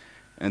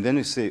 And then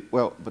we say,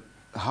 well, but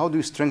how do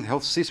you strengthen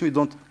health system? You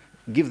don't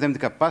give them the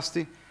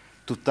capacity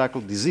to tackle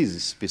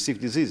diseases,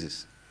 specific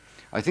diseases.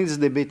 I think this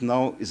debate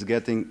now is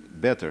getting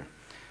better.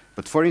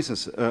 But for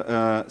instance,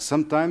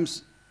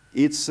 sometimes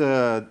it's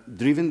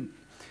driven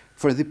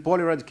for the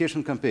polio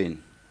eradication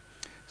campaign.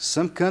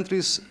 Some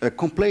countries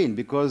complain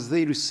because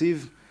they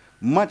receive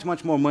much,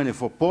 much more money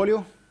for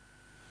polio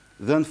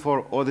than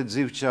for other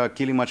diseases which are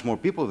killing much more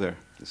people there,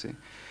 you see.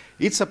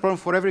 It's a problem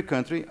for every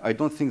country. I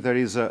don't think there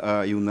is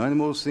a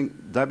unanimous thing.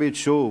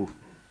 WHO,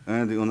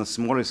 and on a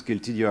smaller scale,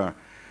 TDR,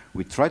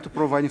 we try to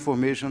provide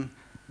information,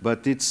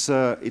 but it's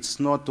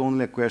not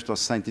only a question of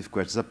scientific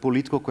question. It's a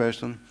political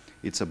question.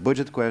 It's a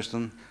budget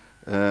question.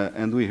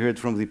 And we heard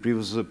from the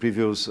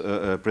previous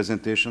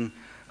presentation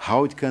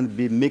how it can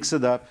be mixed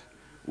up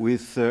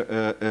with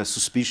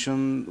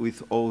suspicion,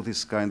 with all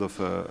this kind of...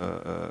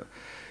 I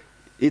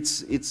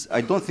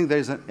don't think there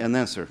is an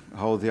answer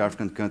how the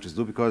African countries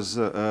do, because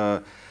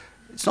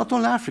it's not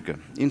only Africa.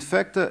 In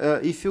fact,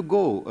 if you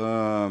go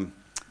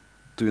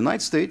to the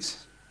United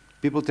States,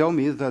 people tell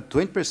me that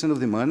 20% of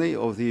the money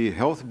of the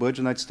health budget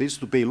in the United States is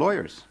to pay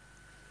lawyers.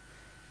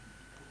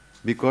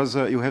 because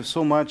you have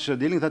so much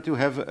dealing that you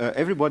have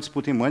everybody's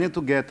putting money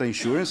to get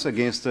insurance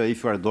against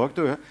if you are a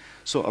doctor.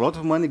 So a lot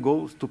of money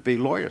goes to pay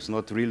lawyers,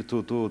 not really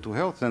to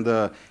health.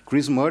 And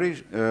Chris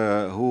Murray,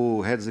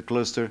 who heads the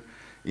cluster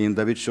in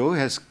WHO,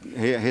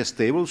 has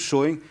tables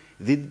showing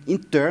the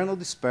internal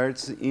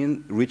disparities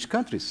in rich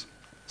countries,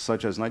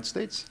 such as the United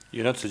States.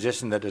 You're not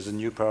suggesting that there's a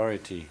new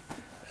priority,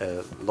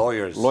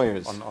 lawyers.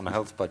 On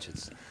health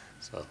budgets.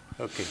 So,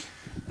 okay.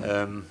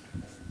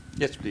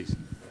 Yes, please.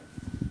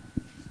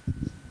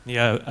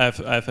 Yeah,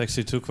 I've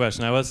actually two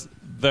questions. I was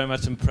very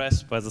much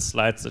impressed by the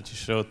slides that you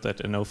showed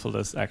that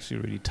Anopheles actually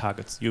really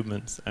targets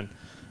humans and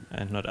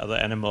not other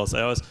animals.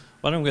 I was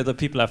wondering whether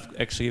people have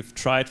actually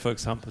tried, for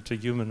example, to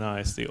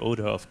humanize the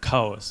odor of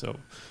cows. So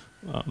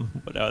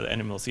what other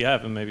animals you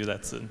have, and maybe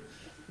that's an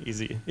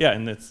easy, yeah,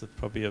 and it's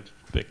probably a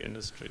big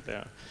industry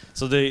there.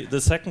 So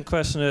the second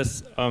question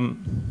is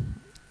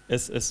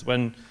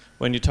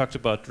when you talked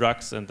about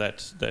drugs and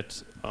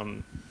that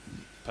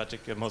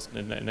particularly most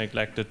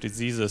neglected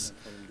diseases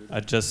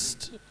are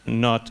just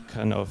not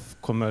kind of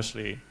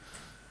commercially,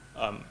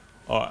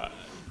 or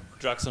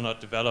drugs are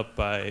not developed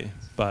by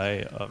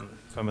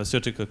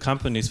pharmaceutical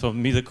companies. For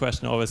me, the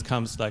question always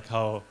comes like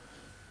how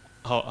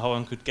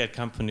one could get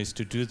companies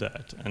to do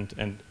that,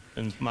 and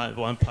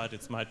one part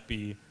it might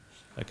be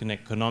like an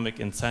economic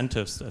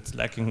incentives that's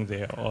lacking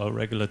there, or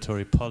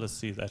regulatory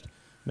policy that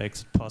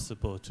makes it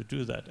possible to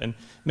do that. And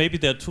maybe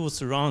there are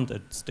tools around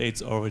that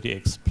states already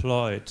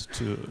exploit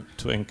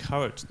to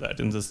encourage that.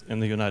 In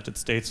the United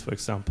States, for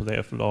example, they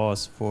have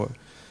laws for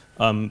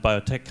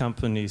biotech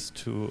companies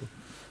to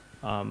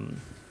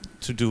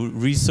do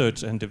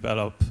research and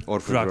develop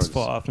drugs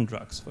for orphan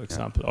drugs, for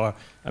example. Or,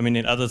 I mean,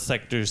 in other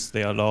sectors,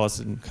 there are laws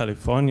in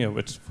California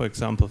which, for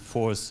example,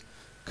 force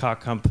car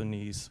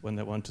companies, when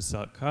they want to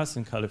sell cars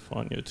in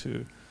California,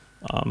 to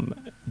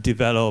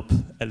develop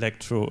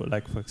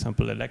for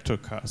example,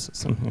 electric cars or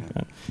something like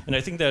that. And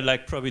I think there are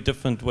like probably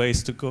different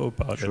ways to go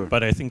about it,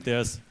 but I think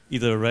there's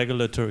either a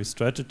regulatory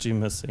strategy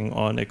missing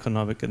or an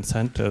economic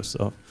incentives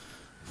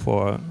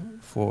for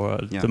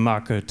the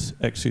market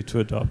actually to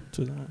adopt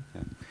to that.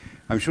 Yeah.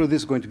 I'm sure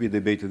this is going to be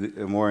debated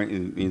more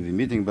in the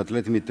meeting, but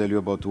let me tell you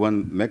about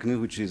one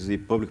mechanism, which is the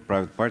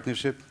public-private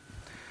partnership.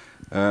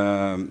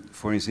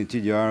 For instance, in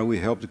TDR, we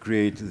helped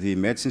create the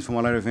Medicines for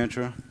Malaria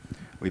venture.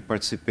 We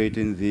participate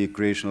in the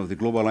creation of the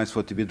Global Alliance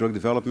for TB Drug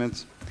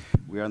Development.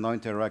 We are now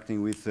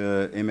interacting with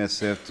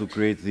MSF to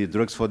create the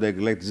Drugs for the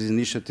Neglected Disease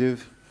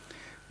Initiative.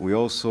 We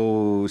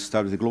also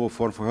established the Global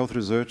Forum for Health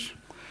Research.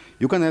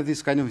 You can have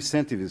these kind of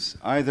incentives,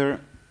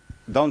 either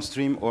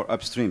downstream or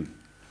upstream.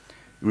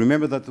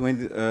 Remember that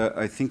when,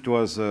 I think it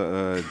was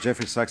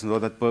Jeffrey Sachs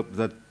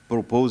that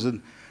proposed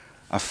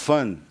a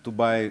fund to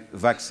buy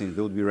vaccines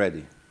that would be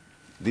ready.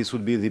 This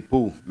would be the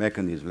pull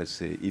mechanism, let's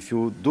say. If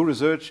you do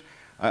research,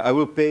 I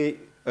will pay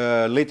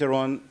later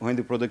on when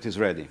the product is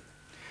ready.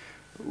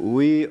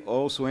 We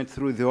also went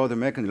through the other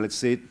mechanism, let's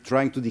say,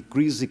 trying to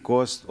decrease the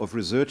cost of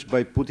research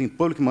by putting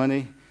public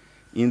money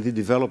in the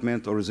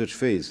development or research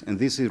phase. And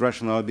this is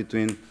rationale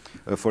between,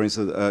 for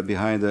instance,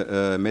 behind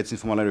the Medicine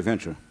for Malaria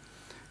venture.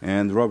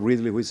 And Rob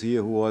Ridley, who is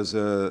here, who was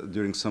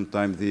during some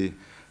time the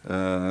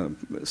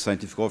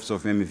scientific officer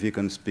of MEV,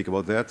 can speak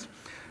about that.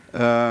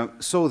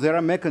 So there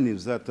are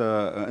mechanisms that,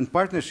 in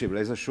partnership,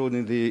 as I showed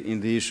in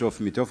the issue of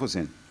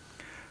methoxyfene.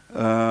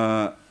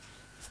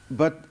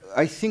 But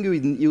I think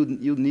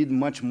you need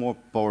much more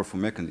powerful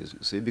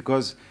mechanisms, see,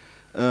 because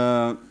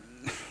the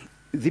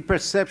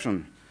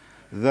perception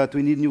that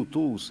we need new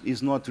tools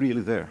is not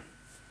really there.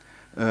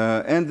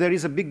 And there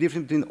is a big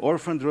difference between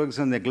orphan drugs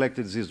and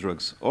neglected disease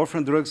drugs.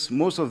 Orphan drugs,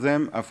 most of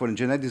them are for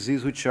genetic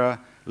disease which are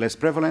less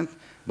prevalent,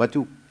 but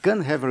you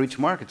can have a rich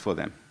market for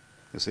them,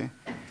 you see.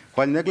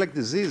 While neglected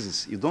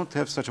diseases, you don't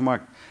have such a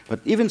market. But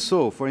even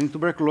so, for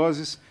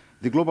tuberculosis,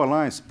 the Global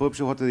Alliance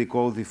published what they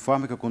call the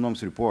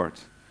pharmacoeconomics report,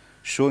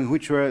 showing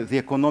which were the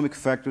economic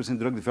factors in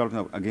drug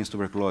development against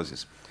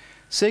tuberculosis,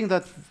 saying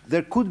that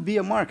there could be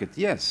a market,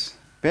 yes,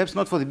 perhaps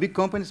not for the big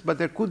companies, but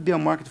there could be a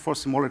market for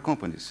smaller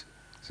companies.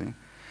 See?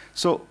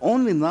 So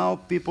only now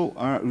people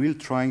are really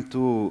trying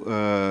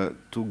to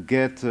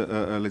get,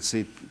 let's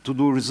say, to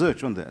do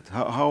research on that,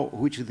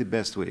 which is the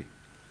best way.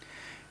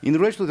 In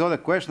relation to the other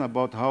question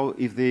about how,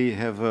 if they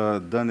have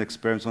done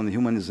experiments on the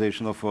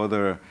humanization of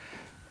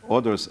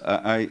others,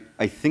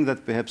 I think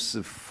that perhaps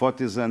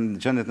Fotis and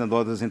Janet and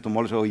others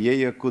entomologists or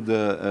Yaya could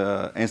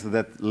answer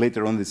that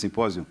later on in the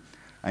symposium.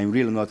 I'm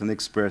really not an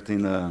expert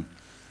in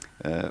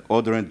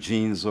odorant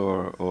genes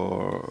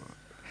or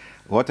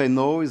what I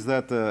know is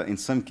that in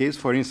some cases,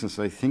 for instance,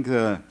 I think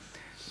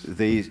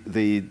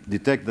they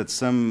detect that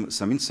some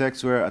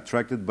insects were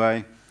attracted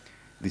by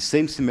the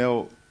same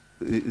smell,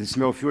 the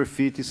smell of your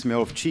feet, the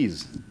smell of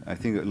cheese. I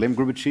think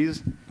lamb-gruber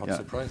cheese. Not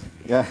surprising.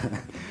 Yeah.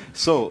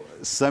 So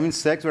some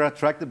insects were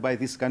attracted by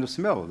this kind of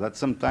smell that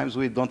sometimes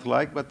we don't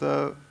like, but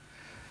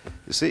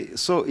you see,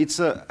 so it's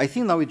I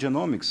think now with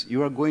genomics,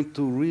 you are going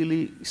to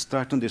really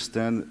start to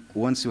understand,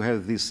 once you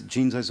have these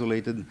genes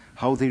isolated,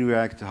 how they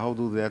react, how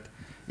do that.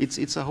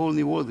 It's a whole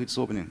new world that's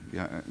opening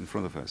in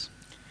front of us.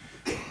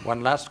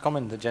 One last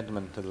comment, the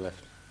gentleman to the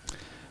left.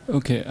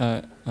 Okay,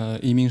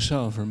 Yiming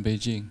Shao from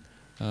Beijing.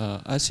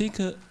 I think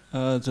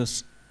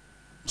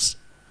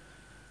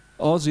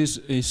all these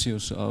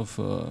issues of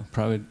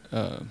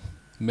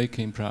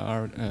making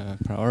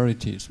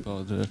priorities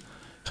for the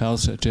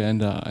health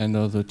agenda and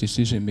the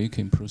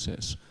decision-making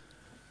process,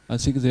 I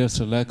think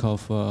there's a lack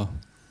of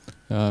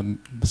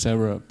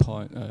several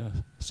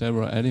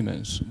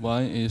elements.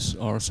 One is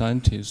our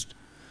scientist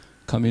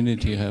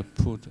community have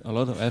put a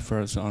lot of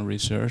efforts on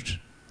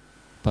research,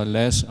 but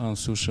less on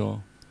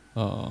social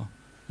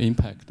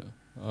impact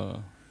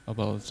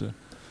about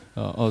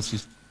all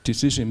this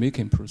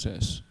decision-making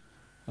process.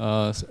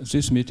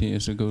 This meeting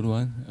is a good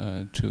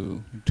one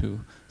to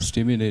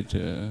stimulate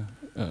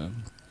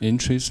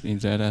interest in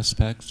that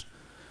aspect.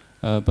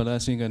 But I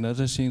think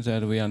another thing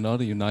that we are not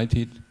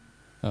united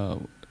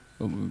among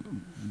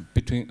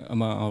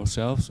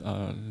ourselves,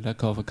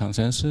 lack of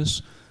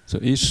consensus. So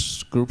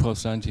each group of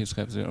scientists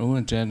have their own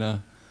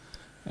agenda,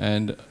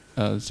 and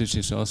this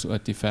is also a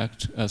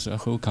defect as a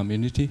whole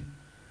community.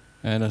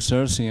 And a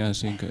third thing I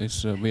think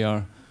is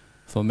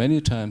for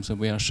many times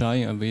we are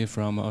shying away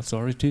from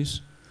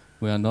authorities.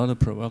 We are not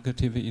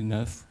provocative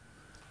enough,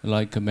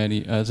 like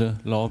many other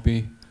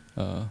lobby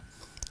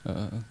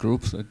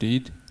groups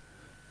did.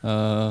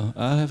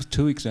 I have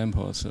two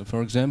examples.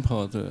 For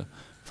example,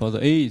 for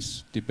the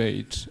AIDS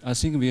debate, I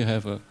think we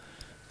have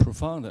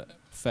profound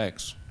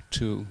facts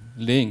to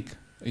link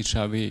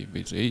HIV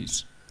with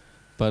AIDS.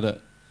 But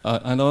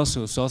and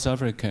also South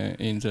Africa,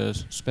 in the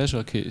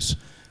special case,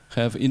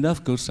 have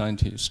enough good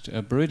scientists,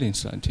 brilliant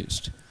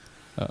scientists,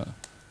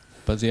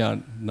 but they are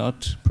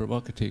not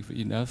provocative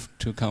enough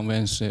to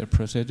convince their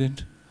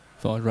president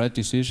for a right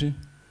decision.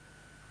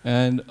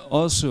 And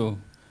also,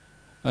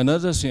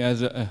 another thing at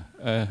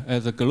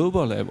the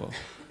global level,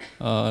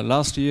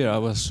 last year I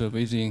was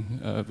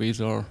visiting with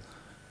our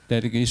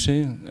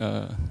delegation,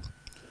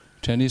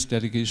 Chinese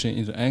delegation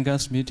in the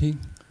Angus meeting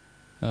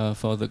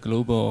for the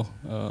global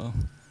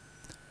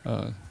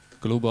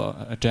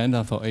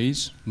agenda for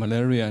AIDS,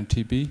 malaria, and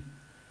TB.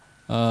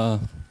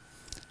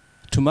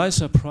 To my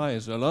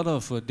surprise, a lot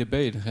of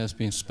debate has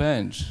been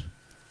spent,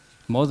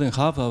 more than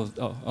half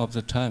of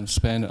the time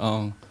spent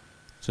on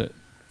the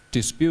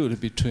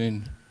dispute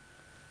between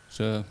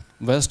the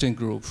Western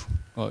group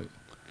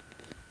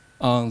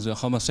on the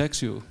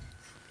homosexual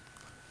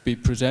be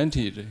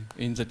presented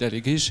in the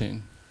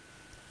delegation.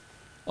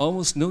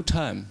 Almost no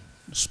time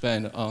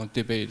spent on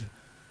debate.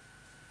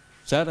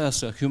 That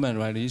is a human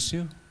rights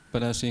issue,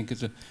 but I think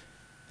the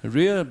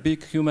real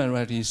big human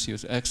rights issue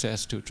is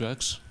access to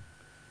drugs,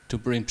 to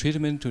bring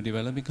treatment to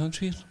developing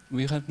countries.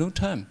 We have no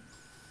time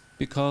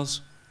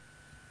because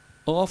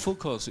all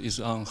focus is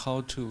on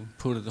how to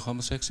put the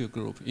homosexual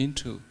group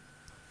into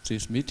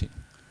this meeting.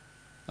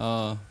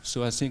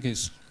 So I think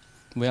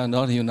we are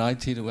not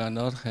united, we are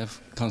not have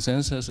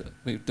consensus,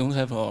 we don't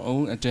have our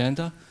own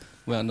agenda,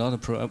 we are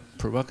not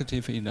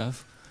provocative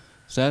enough.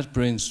 That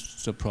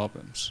brings the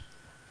problems.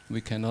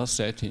 We cannot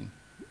set in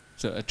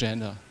the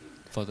agenda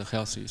for the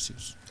health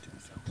issues.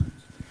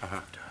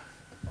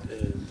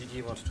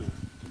 Didier wants to.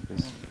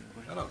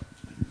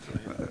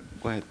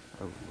 Go ahead.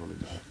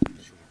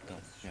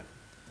 Yeah.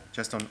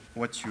 Just on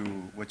what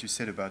you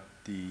said about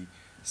the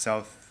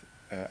South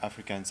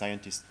African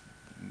scientists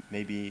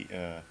maybe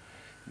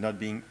not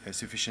being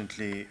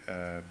sufficiently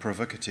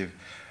provocative,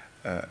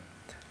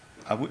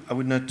 I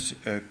would not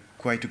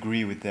quite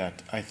agree with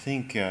that. I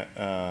think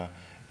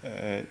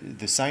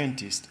the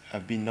scientists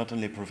have been not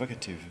only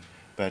provocative,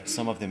 but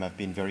some of them have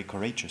been very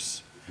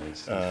courageous.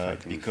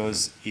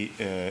 Because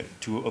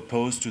to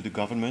oppose to the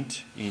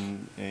government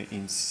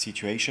in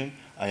situation,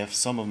 I have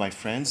some of my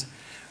friends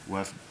who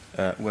have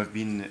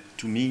been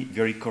to me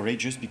very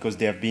courageous because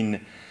they have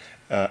been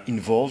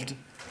involved,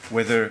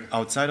 whether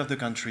outside of the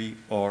country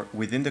or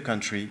within the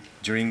country,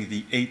 during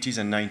the 80s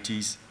and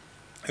 90s,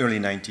 early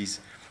 90s,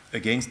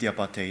 against the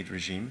apartheid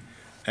regime,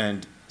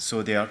 and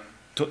so they have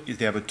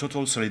a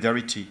total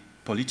solidarity,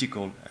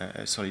 political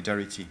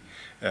solidarity.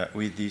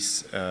 With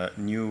this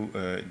new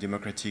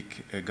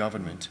democratic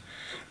government.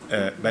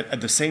 But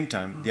at the same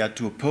time, they had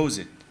to oppose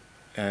it.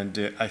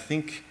 And I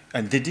think,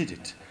 and they did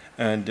it.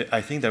 And I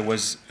think that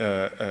was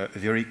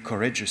very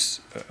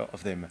courageous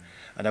of them.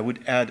 And I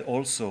would add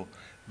also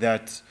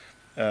that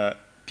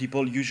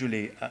people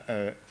usually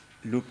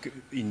look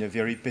in a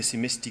very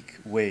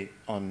pessimistic way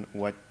on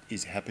what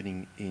is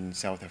happening in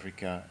South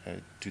Africa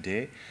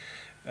today,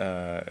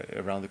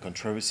 around the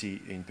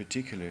controversy in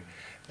particular.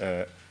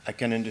 I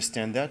can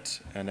understand that,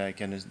 and I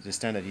can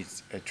understand that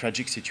it's a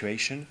tragic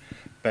situation,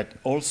 but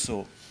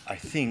also I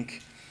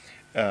think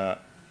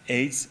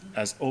AIDS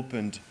has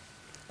opened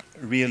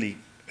really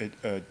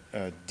a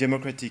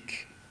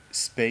democratic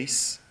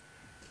space,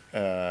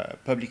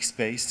 public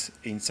space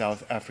in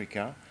South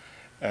Africa.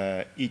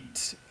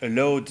 It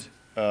allowed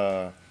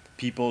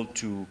people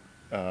to,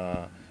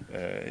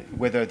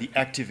 whether the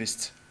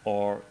activists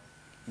or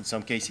in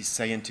some cases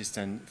scientists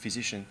and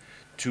physicians,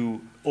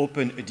 to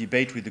open a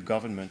debate with the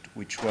government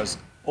which was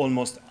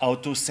almost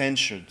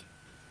auto-censored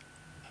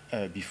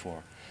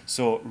before.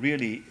 So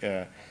really,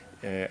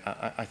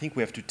 I think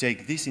we have to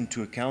take this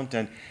into account,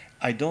 and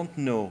I don't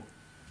know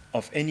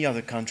of any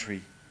other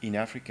country in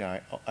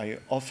Africa. I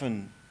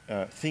often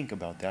think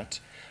about that.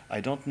 I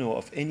don't know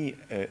of any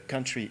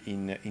country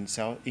in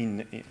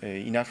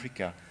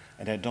Africa,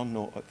 and I don't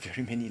know of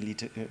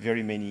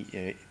very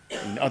many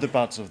in other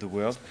parts of the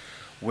world,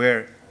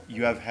 where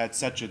you have had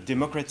such a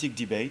democratic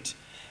debate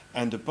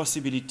and the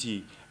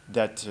possibility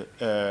that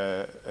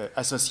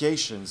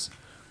associations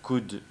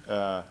could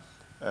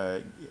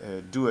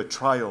do a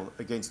trial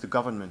against the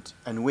government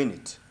and win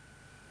it.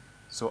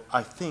 So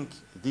I think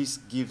this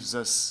gives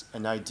us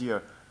an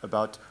idea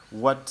about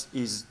what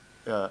is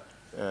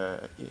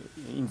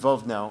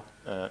involved now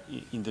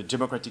in the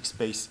democratic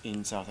space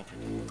in South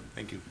Africa.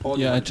 Thank you. Paul,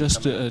 yeah,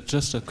 just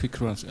a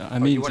quick run. I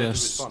mean,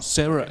 there's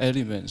several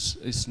elements.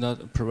 It's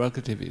not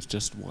prerogative, it's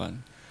just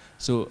one.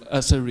 So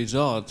as a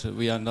result,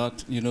 we are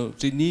not,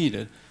 they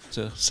need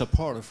the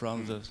support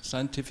from the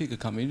scientific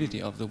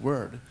community of the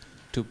world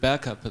to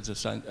back up the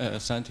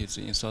scientists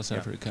in South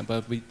Africa,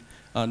 but we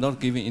are not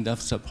giving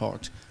enough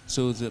support.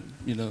 So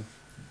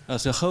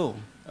as a whole,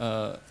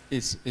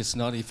 it's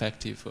not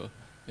effective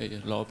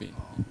lobbying.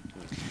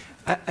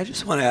 I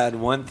just want to add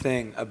one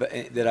thing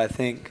that I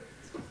think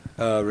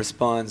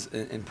responds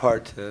in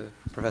part to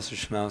Professor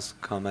Schmau's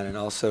comment and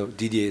also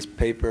Didier's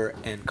paper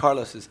and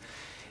Carlos's,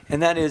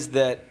 and that is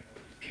that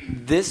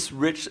this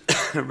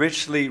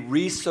richly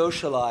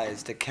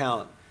re-socialized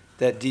account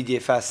that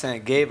Didier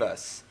Fassin gave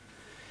us,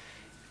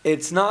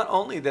 it's not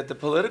only that the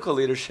political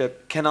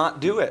leadership cannot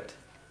do it,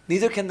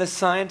 neither can the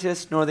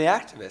scientists nor the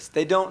activists.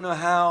 They don't know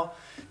how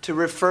to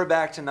refer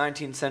back to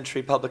 19th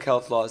century public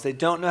health laws. They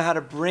don't know how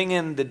to bring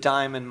in the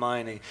diamond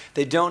mining.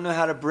 They don't know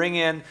how to bring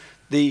in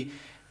the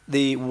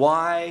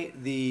why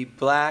the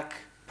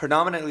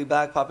predominantly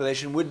black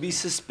population would be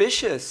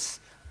suspicious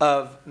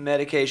of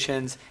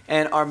medications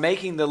and are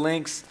making the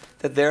links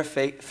that they're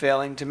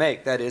failing to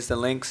make. That is, the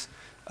links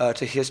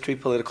to history,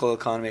 political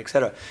economy,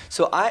 etc.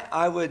 So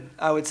I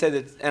would say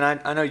that, and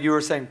I know you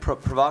were saying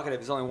provocative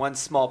is only one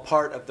small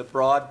part of the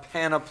broad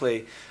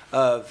panoply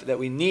that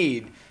we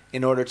need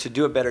in order to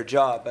do a better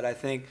job. But I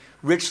think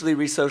richly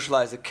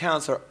re-socialized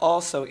accounts are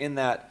also in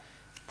that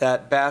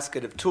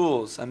basket of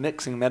tools. I'm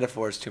mixing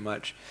metaphors too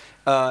much.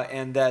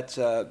 And that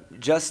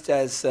just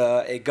as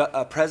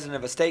a president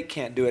of a state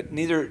can't do it,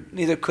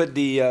 neither could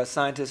the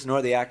scientists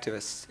nor the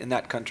activists in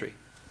that country.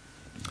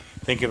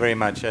 Thank you very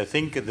much. I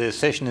think the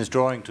session is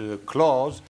drawing to a close.